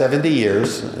 65, 70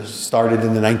 years, started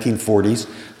in the 1940s.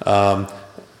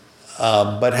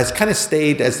 But has kind of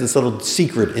stayed as this little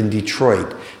secret in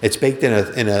Detroit. It's baked in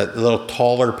a little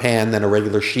taller pan than a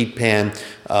regular sheet pan.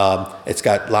 It's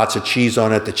got lots of cheese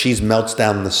on it. The cheese melts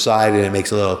down the side and it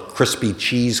makes a little crispy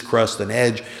cheese crust and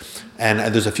edge.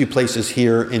 And there's a few places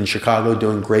here in Chicago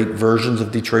doing great versions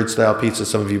of Detroit-style pizza.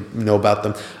 Some of you know about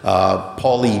them.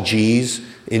 Paulie G's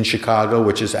in Chicago,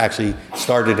 which is actually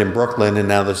started in Brooklyn, and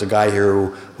now there's a guy here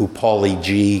who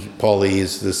Paulie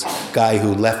is this guy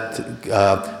who left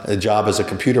a job as a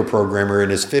computer programmer in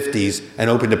his 50s and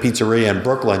opened a pizzeria in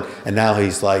Brooklyn, and now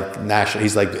he's like national.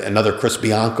 He's like another Chris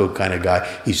Bianco kind of guy.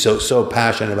 He's so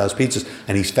passionate about his pizzas,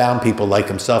 and he's found people like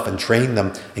himself and trained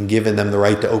them and given them the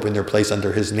right to open their place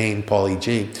under his name, Paulie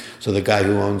G. So the guy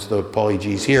who owns the Paulie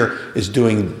G's here is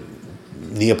doing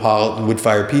Neapolitan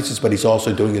wood-fired pizzas, but he's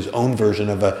also doing his own version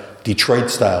of a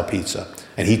Detroit-style pizza.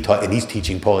 And he's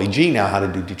teaching Paulie G now how to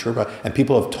do Detroit. And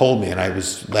people have told me, and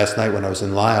last night when I was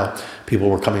in Lisle, people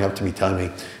were coming up to me telling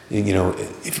me,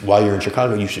 while you're in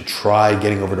Chicago, you should try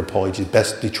getting over to Paulie G's.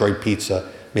 Best Detroit pizza,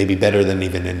 maybe better than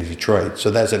even in Detroit.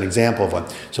 So that's an example of one.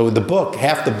 So the book,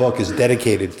 half the book is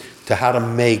dedicated to how to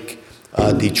make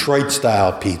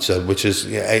Detroit-style pizza, which is,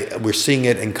 we're seeing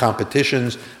it in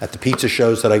competitions at the pizza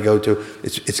shows that I go to.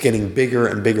 It's getting bigger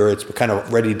and bigger. It's kind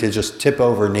of ready to just tip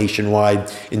over nationwide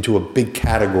into a big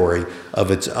category of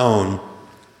its own.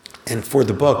 And for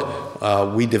the book,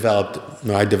 I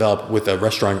developed with a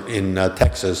restaurant in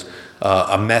Texas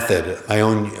a method, my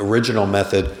own original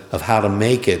method of how to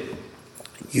make it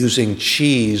using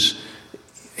cheese.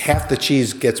 Half the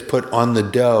cheese gets put on the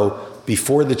dough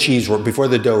before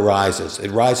the dough rises.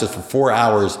 It rises for 4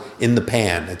 hours in the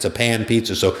pan. It's a pan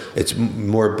pizza, so it's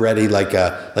more bready like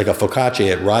a focaccia.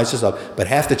 It rises up, but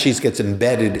half the cheese gets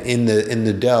embedded in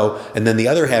the dough, and then the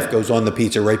other half goes on the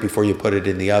pizza right before you put it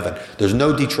in the oven. There's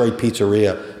no Detroit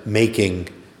pizzeria making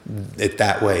it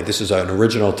that way. This is an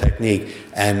original technique,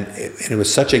 and it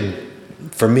was such a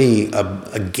for me,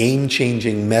 a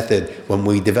game-changing method. When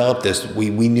we developed this, we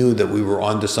knew that we were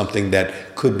onto something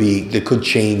that could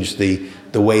change the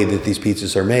way that these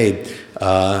pizzas are made.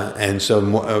 And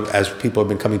so as people have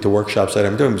been coming to workshops that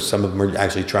I'm doing, some of them are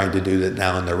actually trying to do that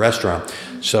now in their restaurant.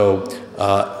 So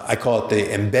I call it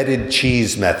the embedded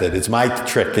cheese method. It's my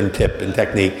trick and tip and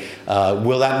technique.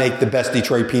 Will that make the best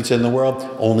Detroit pizza in the world?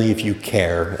 Only if you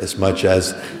care as much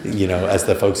as, as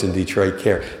the folks in Detroit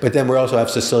care. But then we also have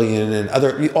Sicilian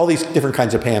and all these different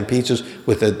kinds of pan pizzas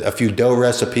with a few dough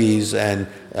recipes and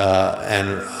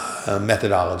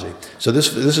methodology. So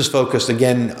this is focused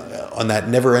again on that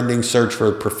never-ending search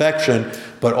for perfection,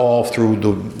 but all through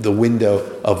the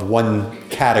window of one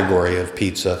category of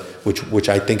pizza, which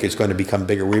I think is going to become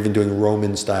bigger. We're even doing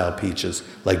Roman-style pizzas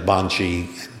like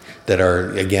Banchi that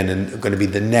are again going to be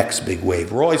the next big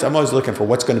wave. I'm always looking for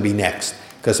what's going to be next,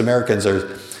 because Americans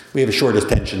we have a short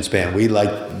attention span. We like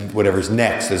whatever's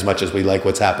next as much as we like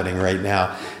what's happening right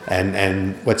now.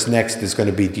 And what's next is going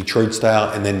to be Detroit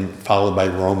style, and then followed by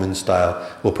Roman style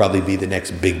will probably be the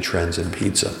next big trends in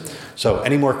pizza. So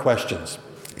any more questions?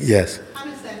 Yes. How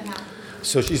does that happen?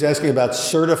 So she's asking about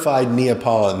certified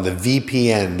Neapolitan, the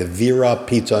VPN, the Vera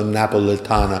Pizza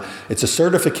Napoletana. It's a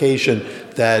certification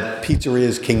that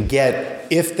pizzerias can get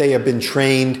if they have been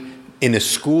trained in a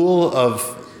school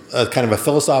of kind of a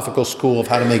philosophical school of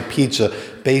how to make pizza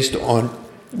based on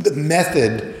the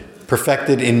method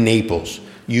perfected in Naples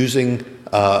using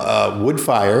wood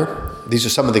fire. These are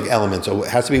some of the elements. So it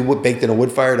has to be baked in a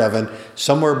wood-fired oven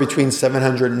somewhere between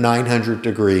 700 and 900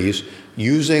 degrees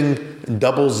using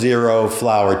 00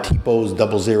 flour, Tipo's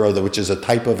 00, which is a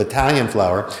type of Italian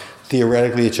flour.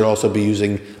 Theoretically, it should also be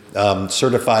using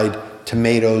certified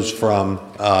tomatoes from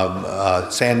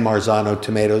San Marzano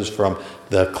tomatoes from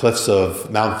the cliffs of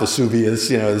Mount Vesuvius.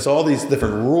 There's all these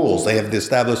different rules. They have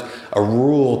established a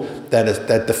rule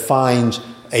that defines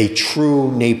a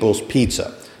true Naples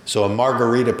pizza. So a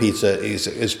margherita pizza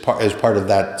is part of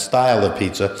that style of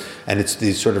pizza, and it's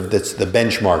the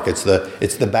benchmark. It's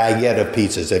the baguette of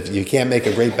pizzas. If you can't make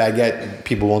a great baguette,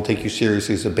 people won't take you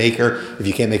seriously as a baker. If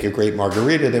you can't make a great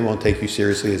margherita, they won't take you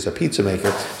seriously as a pizza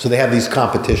maker. So they have these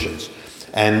competitions,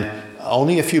 and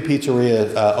only a few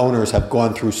pizzeria owners have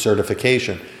gone through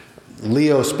certification.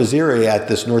 Leo Spazzeri at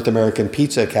this North American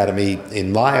Pizza Academy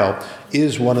in Lisle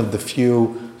is one of the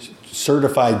few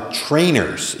certified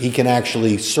trainers. He can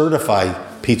actually certify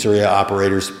pizzeria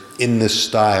operators in this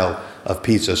style of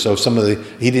pizza. So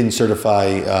he didn't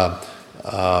certify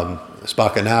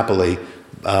Spacca Napoli.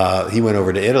 He went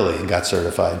over to Italy and got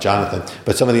certified, Jonathan.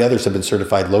 But some of the others have been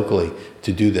certified locally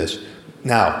to do this.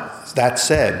 Now, that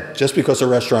said, just because a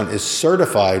restaurant is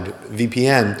certified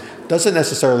VPN doesn't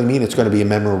necessarily mean it's going to be a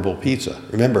memorable pizza.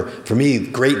 Remember, for me,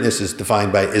 greatness is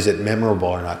defined by is it memorable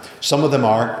or not. Some of them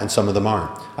are, and some of them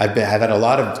aren't. I've had a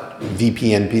lot of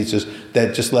VPN pizzas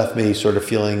that just left me sort of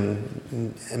feeling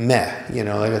meh.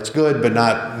 Like it's good, but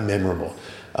not memorable.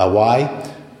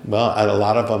 Why? Well, a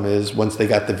lot of them is once they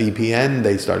got the VPN,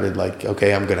 they started like,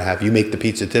 okay, I'm going to have you make the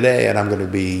pizza today, and I'm going to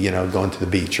be, going to the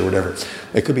beach or whatever.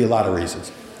 It could be a lot of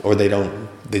reasons. Or they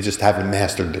just haven't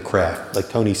mastered the craft. Like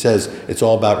Tony says, it's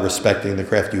all about respecting the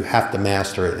craft. You have to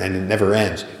master it, and it never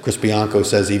ends. Chris Bianco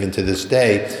says even to this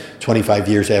day, 25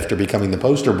 years after becoming the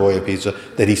poster boy of pizza,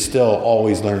 that he's still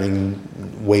always learning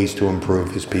ways to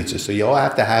improve his pizza. So you all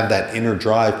have to have that inner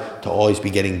drive to always be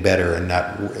getting better and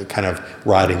not kind of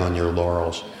riding on your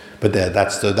laurels. But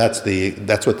that's what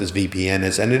this VPN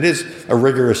is, and it is a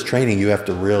rigorous training. You have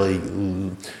to really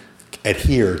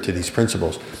adhere to these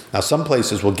principles. Now, some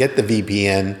places will get the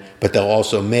VPN, but they'll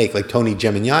also make, like Tony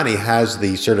Gemignani has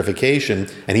the certification,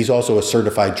 and he's also a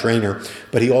certified trainer,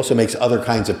 but he also makes other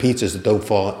kinds of pizzas that don't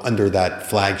fall under that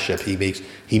flagship. He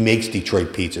makes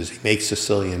Detroit pizzas, he makes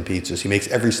Sicilian pizzas, he makes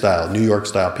every style, New York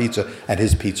style pizza at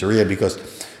his pizzeria, because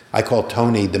I call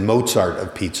Tony the Mozart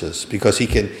of pizzas, because he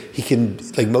can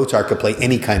like Mozart could play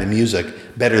any kind of music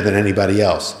better than anybody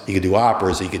else. He could do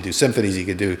operas, he could do symphonies, he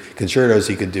could do concertos,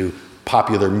 he could do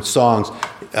popular songs.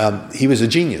 He was a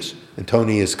genius, and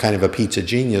Tony is kind of a pizza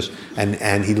genius,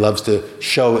 and he loves to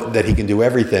show that he can do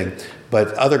everything.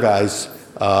 But other guys,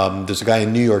 there's a guy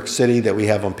in New York City that we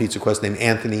have on Pizza Quest named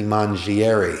Anthony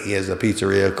Mangieri. He has a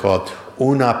pizzeria called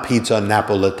Una Pizza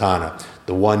Napoletana,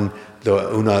 the one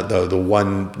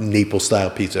Naples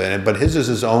style pizza. But his is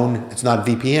his own. It's not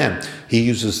VPN. He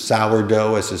uses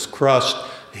sourdough as his crust.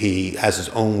 He has his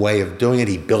own way of doing it.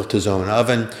 He built his own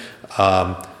oven.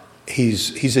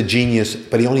 he's a genius,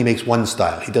 but he only makes one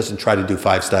style. He doesn't try to do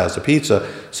 5 styles of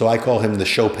pizza. So I call him the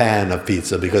Chopin of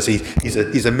pizza because he's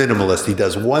a minimalist. He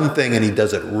does one thing and he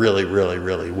does it really, really,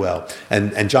 really well.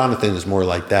 And Jonathan is more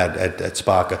like that at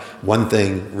Spacca. One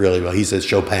thing really well. He says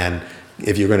Chopin.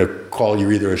 If you're going to call,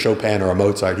 you're either a Chopin or a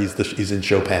Mozart. He's in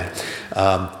Chopin,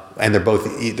 and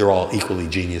they're all equally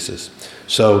geniuses.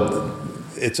 So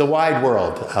it's a wide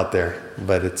world out there,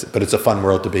 but it's a fun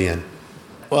world to be in.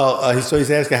 Well, so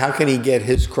he's asking how can he get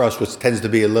his crust, which tends to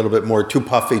be a little bit more too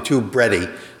puffy, too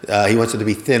bready. He wants it to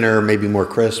be thinner, maybe more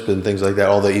crisp and things like that,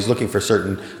 although he's looking for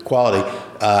certain quality.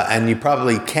 And you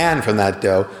probably can from that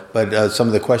dough, but some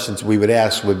of the questions we would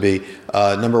ask would be,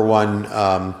 number one,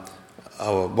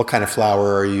 what kind of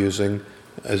flour are you using?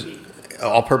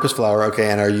 All-purpose flour, okay,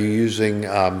 and are you using,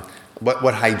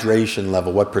 what hydration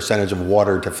level, what percentage of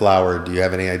water to flour? Do you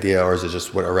have any idea, or is it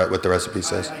just what the recipe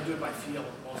says? I do it by feel.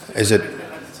 Is it?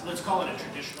 Let's call it a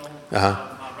traditional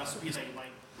recipe that you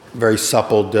might. Very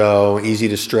supple dough, easy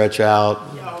to stretch out.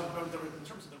 Yeah, in terms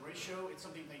of the ratio, it's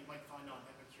something that you might find on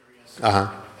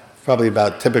Epicurious. Probably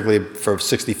about typically for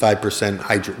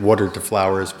 65% water to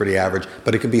flour is pretty average,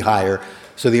 but it can be higher.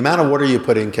 So the amount of water you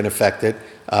put in can affect it,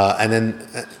 and then.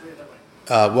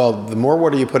 The more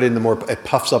water you put in, the more it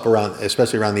puffs up around,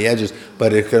 especially around the edges,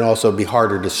 but it can also be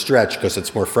harder to stretch because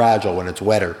it's more fragile when it's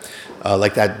wetter.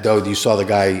 Like that dough, you saw the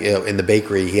guy in the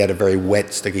bakery, he had a very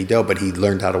wet, sticky dough, but he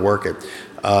learned how to work it.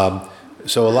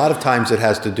 So a lot of times it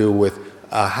has to do with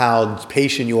how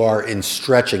patient you are in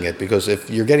stretching it, because if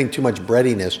you're getting too much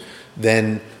breadiness,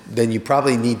 then you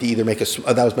probably need to either make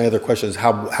that was my other question, is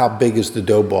how big is the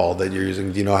dough ball that you're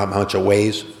using? Do you know how much it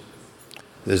weighs?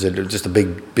 Is it just a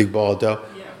big ball of dough?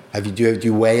 Yeah. Do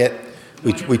you weigh it?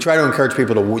 We try to encourage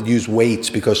people to use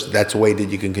weights because that's a way that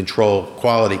you can control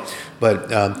quality. But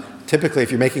typically,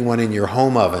 if you're making one in your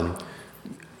home oven,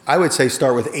 I would say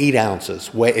start with 8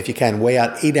 ounces. If you can, weigh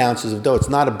out 8 ounces of dough. It's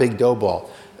not a big dough ball,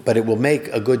 but it will make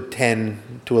a good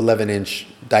 10 to 11 inch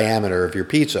diameter of your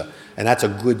pizza, and that's a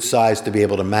good size to be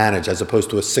able to manage, as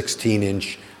opposed to a 16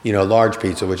 inch, large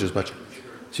pizza, which is much.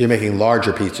 So you're making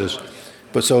larger pizzas,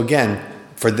 but so again.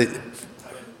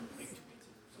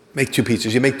 Make 2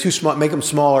 pizzas. You make 2 small. Make them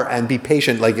smaller and be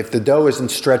patient. Like if the dough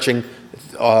isn't stretching,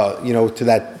 to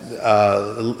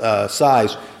that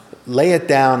size, lay it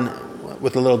down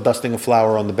with a little dusting of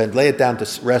flour on the bed. Lay it down to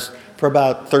rest for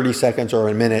about 30 seconds or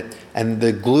a minute, and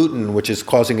the gluten, which is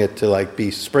causing it to be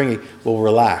springy, will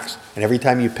relax. And every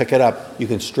time you pick it up, you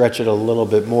can stretch it a little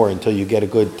bit more until you get a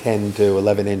good 10 to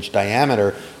 11 inch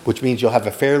diameter, which means you'll have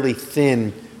a fairly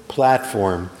thin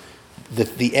platform.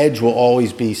 The edge will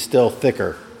always be still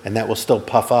thicker, and that will still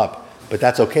puff up. But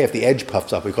that's okay if the edge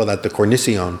puffs up. We call that the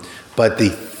cornicione. But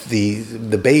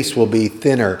the base will be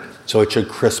thinner, so it should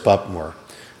crisp up more.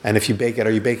 And if you bake it, are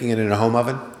you baking it in a home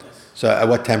oven? Yes. So at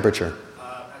what temperature?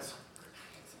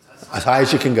 As high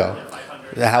as you can go.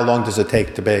 How long does it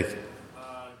take to bake? At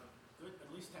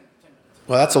least 10 minutes.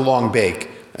 Well, that's a long bake.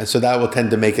 And so that will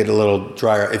tend to make it a little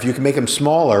drier. If you can make them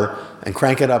smaller and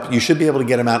crank it up, you should be able to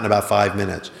get them out in about 5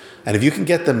 minutes. And if you can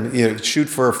get them, shoot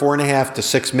for a 4.5 to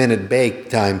 6 minute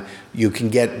bake time, you can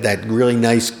get that really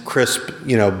nice crisp,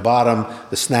 bottom,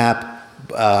 the snap,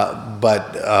 but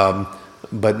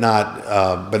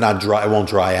not dry. It won't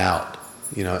dry out,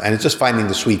 And it's just finding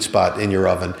the sweet spot in your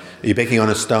oven. Are you baking on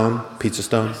a stone, pizza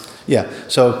stone? Yeah.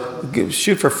 So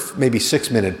shoot for maybe 6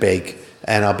 minute bake.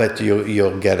 And I'll bet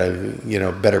you'll get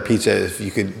a better pizza if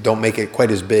you don't make it quite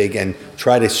as big and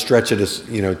try to stretch it as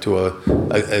to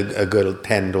a good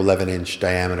 10 to 11 inch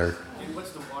diameter. And what's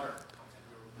the water?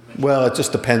 Well, it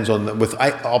just depends on with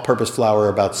all-purpose flour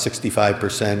about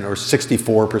 65% or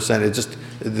 64%. It just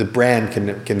the brand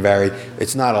can vary.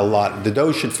 It's not a lot. The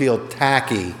dough should feel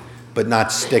tacky but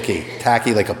not sticky.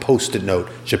 Tacky like a Post-it note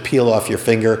should peel off your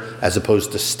finger as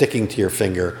opposed to sticking to your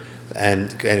finger.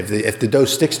 And if the dough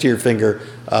sticks to your finger,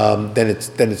 then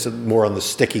it's more on the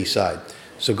sticky side.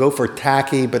 So go for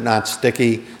tacky but not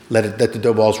sticky. Let the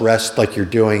dough balls rest like you're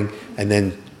doing, and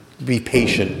then be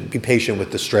patient. Be patient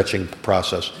with the stretching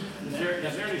process. Is there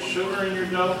any sugar in your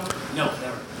dough? No,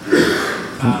 never.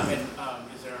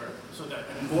 Is there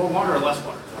more water or less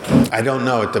water? I don't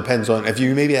know. It depends on if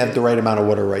you maybe have the right amount of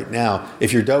water right now.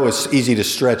 If your dough is easy to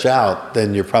stretch out,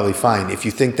 then you're probably fine. If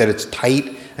you think that it's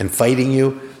tight and fighting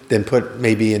you, then put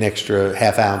maybe an extra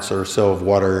half ounce or so of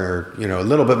water, or a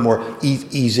little bit more.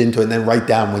 Ease into it, and then write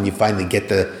down when you finally get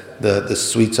the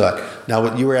sweet spot. Now,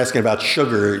 what you were asking about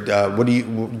sugar,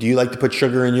 do you like to put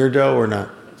sugar in your dough or not?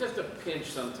 Just a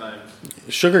pinch sometimes.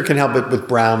 Sugar can help it with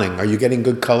browning. Are you getting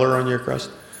good color on your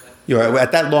crust?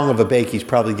 at that long of a bake, he's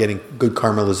probably getting good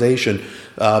caramelization.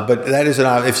 But that is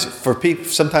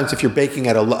sometimes if you're baking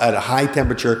at a high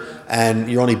temperature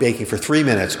and you're only baking for 3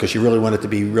 minutes because you really want it to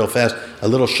be real fast, a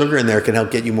little sugar in there can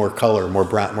help get you more color, more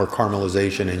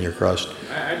caramelization in your crust.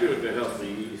 I do it to help the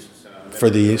yeast. For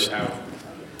the yeast? I'm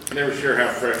never sure how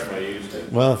fresh my yeast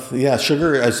is. Well, yeah,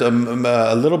 sugar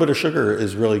a little bit of sugar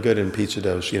is really good in pizza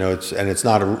doughs. It's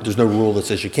not there's no rule that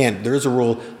says you can't. There is a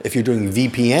rule if you're doing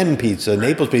VPN pizza,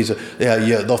 Naples pizza.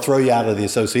 They'll throw you out of the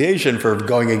association for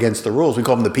going against the rules. We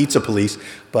call them the pizza police.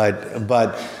 But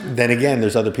then again,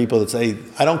 there's other people that say,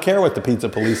 I don't care what the pizza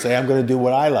police say. I'm going to do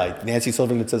what I like. Nancy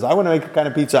Sullivan says, I want to make the kind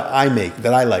of pizza I make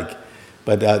that I like.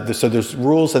 But so there's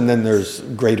rules and then there's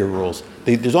greater rules.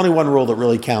 There's only one rule that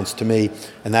really counts to me,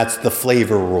 and that's the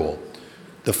flavor rule.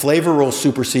 The flavor rule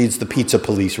supersedes the pizza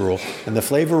police rule, and the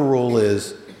flavor rule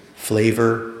is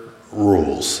flavor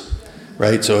rules,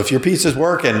 right? So if your pizza's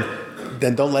working,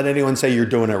 then don't let anyone say you're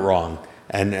doing it wrong.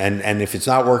 And if it's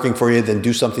not working for you, then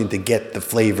do something to get the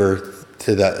flavor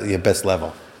to the best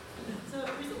level. So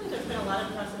recently there's been a lot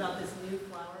of press about this new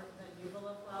flour, the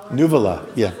Nuvola flour. Nuvola,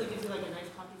 yeah.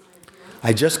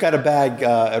 I just got a bag.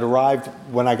 It arrived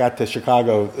when I got to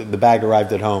Chicago. The bag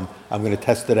arrived at home. I'm going to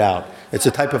test it out. It's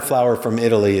a type of flour from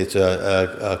Italy. It's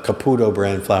a Caputo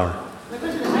brand flour. My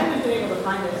question is, I haven't been able to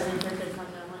find it, so you can find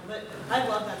it online, but I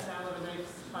love that style of a nice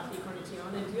coffee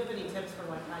cornicione. And do you have any tips for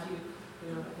how do you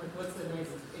what's the nice,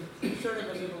 sort of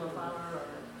a Nuvola flour or?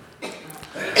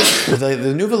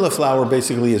 The Nuvola flour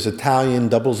basically is Italian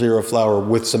 00 flour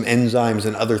with some enzymes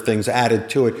and other things added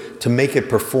to it to make it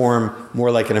perform more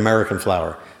like an American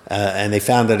flour. And they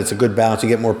found that it's a good balance. You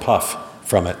get more puff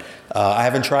from it. I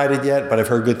haven't tried it yet, but I've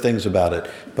heard good things about it.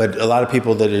 But a lot of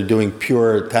people that are doing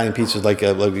pure Italian pizzas, like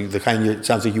the kind it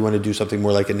sounds like you want to do something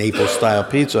more like a Naples-style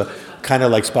pizza, kind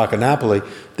of like Spacca Napoli,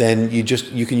 then you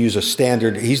can use a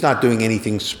standard. He's not doing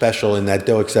anything special in that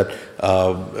dough except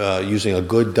using a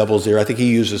good 00. I think he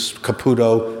uses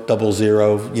Caputo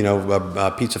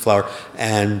 00, pizza flour,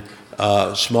 and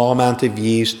small amount of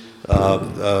yeast,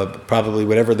 probably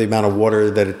whatever the amount of water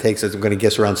that it takes. I'm going to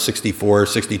guess around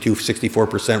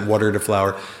 64% water to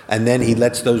flour, and then he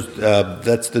lets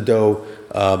the dough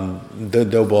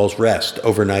balls rest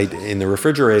overnight in the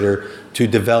refrigerator to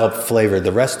develop flavor.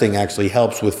 The resting actually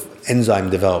helps with enzyme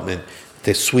development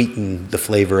to sweeten the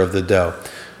flavor of the dough.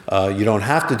 You don't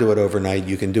have to do it overnight.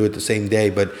 You can do it the same day,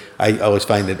 but I always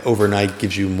find that overnight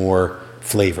gives you more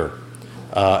flavor.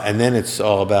 And then it's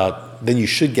all about, then you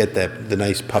should get the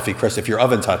nice puffy crust. If your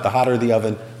oven's hot, the hotter the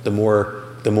oven, the more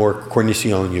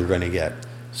cornicione you're going to get.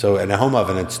 So in a home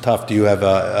oven, it's tough. Do you have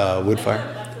a wood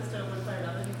fire?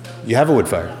 You have a wood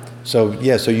fire. So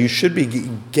you should be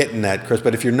getting that crust.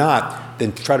 But if you're not,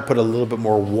 then try to put a little bit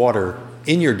more water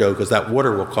in your dough because that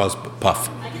water will cause puff.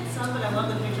 I get some, but I love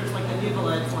the pictures like the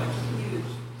Nuvola. It's like huge.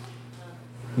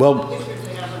 Well,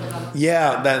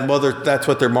 yeah, that's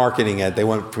what they're marketing at.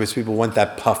 Because people want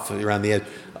that puff around the edge.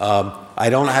 I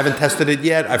haven't tested it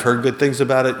yet. I've heard good things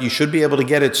about it. You should be able to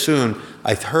get it soon.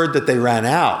 I heard that they ran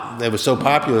out. It was so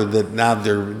popular that now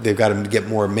they've got to get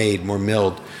more made, more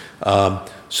milled.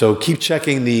 So keep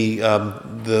checking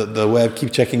the web.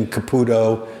 Keep checking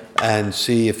Caputo and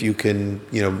see if you can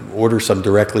order some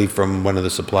directly from one of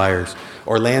the suppliers.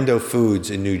 Orlando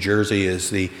Foods in New Jersey is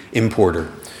the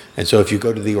importer. And so if you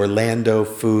go to the Orlando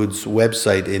Foods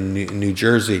website in New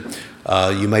Jersey,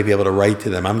 you might be able to write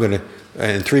to them.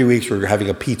 In 3 weeks, we're having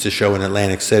a pizza show in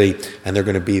Atlantic City, and they're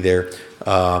going to be there.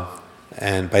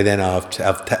 And by then,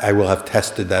 I will have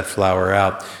tested that flour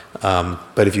out.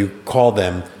 But if you call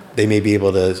them, they may be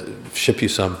able to ship you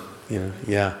some.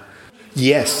 Yeah.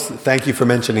 Yes, thank you for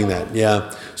mentioning that.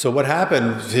 Yeah. So what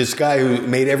happened? This guy who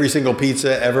made every single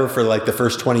pizza ever for like the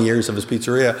first 20 years of his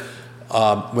pizzeria.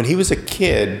 When he was a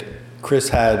kid, Chris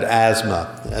had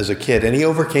asthma as a kid, and he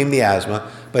overcame the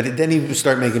asthma. But then he would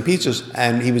start making pizzas,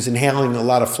 and he was inhaling a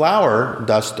lot of flour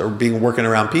dust or working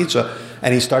around pizza,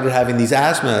 and he started having these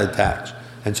asthma attacks.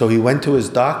 And so he went to his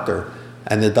doctor,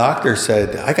 and the doctor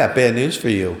said, "I got bad news for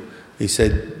you." He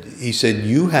said,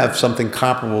 "You have something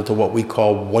comparable to what we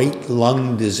call white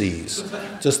lung disease,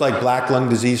 just like black lung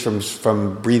disease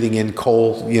from breathing in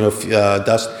coal,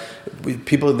 dust.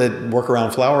 People that work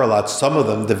around flour a lot, some of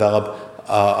them develop."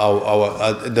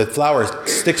 The flour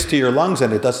sticks to your lungs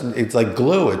and it's like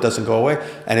glue. It doesn't go away,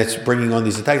 and it's bringing on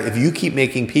these attacks. If you keep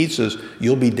making pizzas,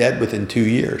 you'll be dead within 2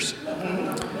 years.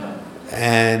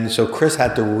 And so Chris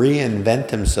had to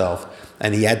reinvent himself,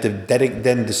 and he had to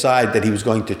then decide that he was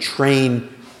going to train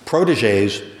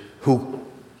proteges who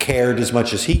cared as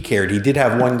much as he cared. He did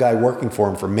have one guy working for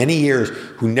him for many years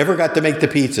who never got to make the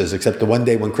pizzas except the one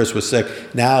day when Chris was sick.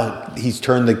 Now he's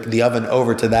turned the oven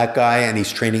over to that guy, and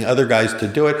he's training other guys to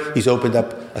do it. He's opened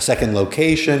up a second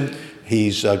location.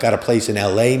 He's got a place in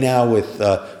LA now with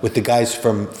the guys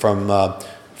from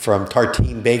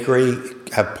Tartine Bakery,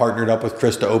 have partnered up with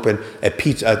Chris to open a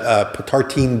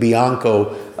Tartine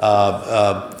Bianco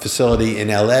facility in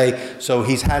LA. So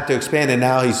he's had to expand, and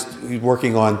now he's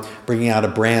working on bringing out a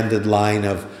branded line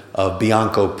of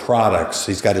Bianco products.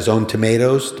 He's got his own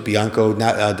tomatoes. The Bianco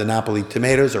di Napoli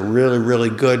tomatoes are really, really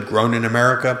good, grown in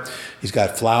America. He's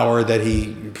got flour that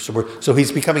so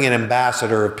he's becoming an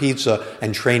ambassador of pizza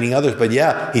and training others. But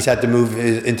yeah, he's had to move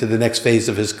into the next phase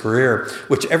of his career,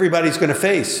 which everybody's going to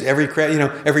face. Every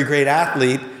great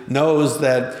athlete knows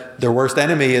that their worst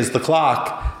enemy is the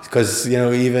clock. Because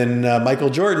even Michael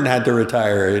Jordan had to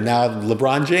retire, and now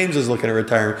LeBron James is looking at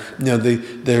retiring.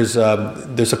 There's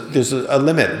a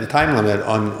limit, the time limit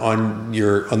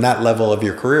on that level of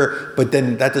your career. But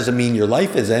then that doesn't mean your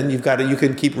life is end. You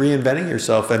can keep reinventing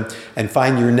yourself and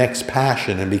find your next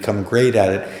passion and become great at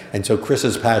it. And so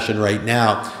Chris's passion right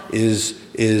now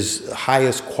is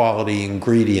highest quality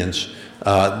ingredients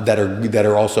that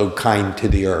are also kind to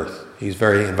the earth. He's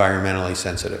very environmentally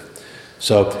sensitive.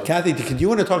 So, Kathy, do you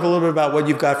want to talk a little bit about what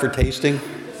you've got for tasting?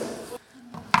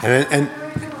 And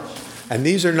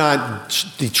these are not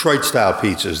Detroit-style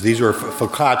pizzas. These are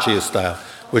focaccia-style,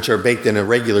 which are baked in a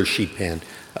regular sheet pan.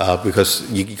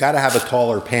 Because you got to have a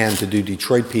taller pan to do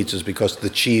Detroit pizzas because the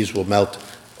cheese will melt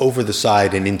over the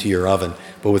side and into your oven.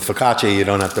 But with focaccia, you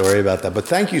don't have to worry about that. But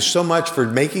thank you so much for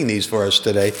making these for us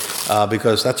today,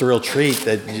 because that's a real treat,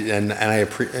 and I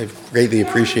greatly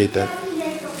appreciate that.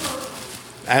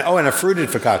 And a fruited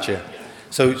focaccia.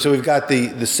 So we've got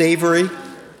the savory,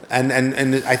 and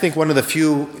I think one of the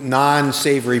few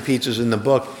non-savory pizzas in the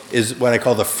book is what I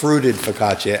call the fruited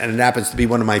focaccia, and it happens to be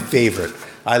one of my favorite.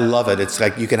 I love it. It's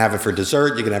like you can have it for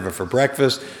dessert, you can have it for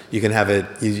breakfast, you can have it.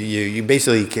 You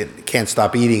basically can't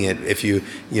stop eating it if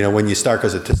when you start,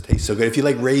 because it just tastes so good. If you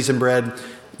like raisin bread,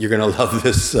 you're going to love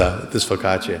this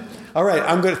focaccia. All right,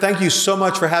 I'm going to thank you so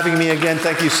much for having me again.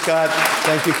 Thank you, Scott.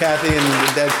 Thank you, Kathy,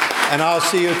 and I'll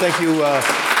see you. Thank you,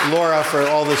 Laura, for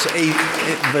all this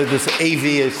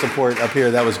AV support up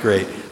here. That was great.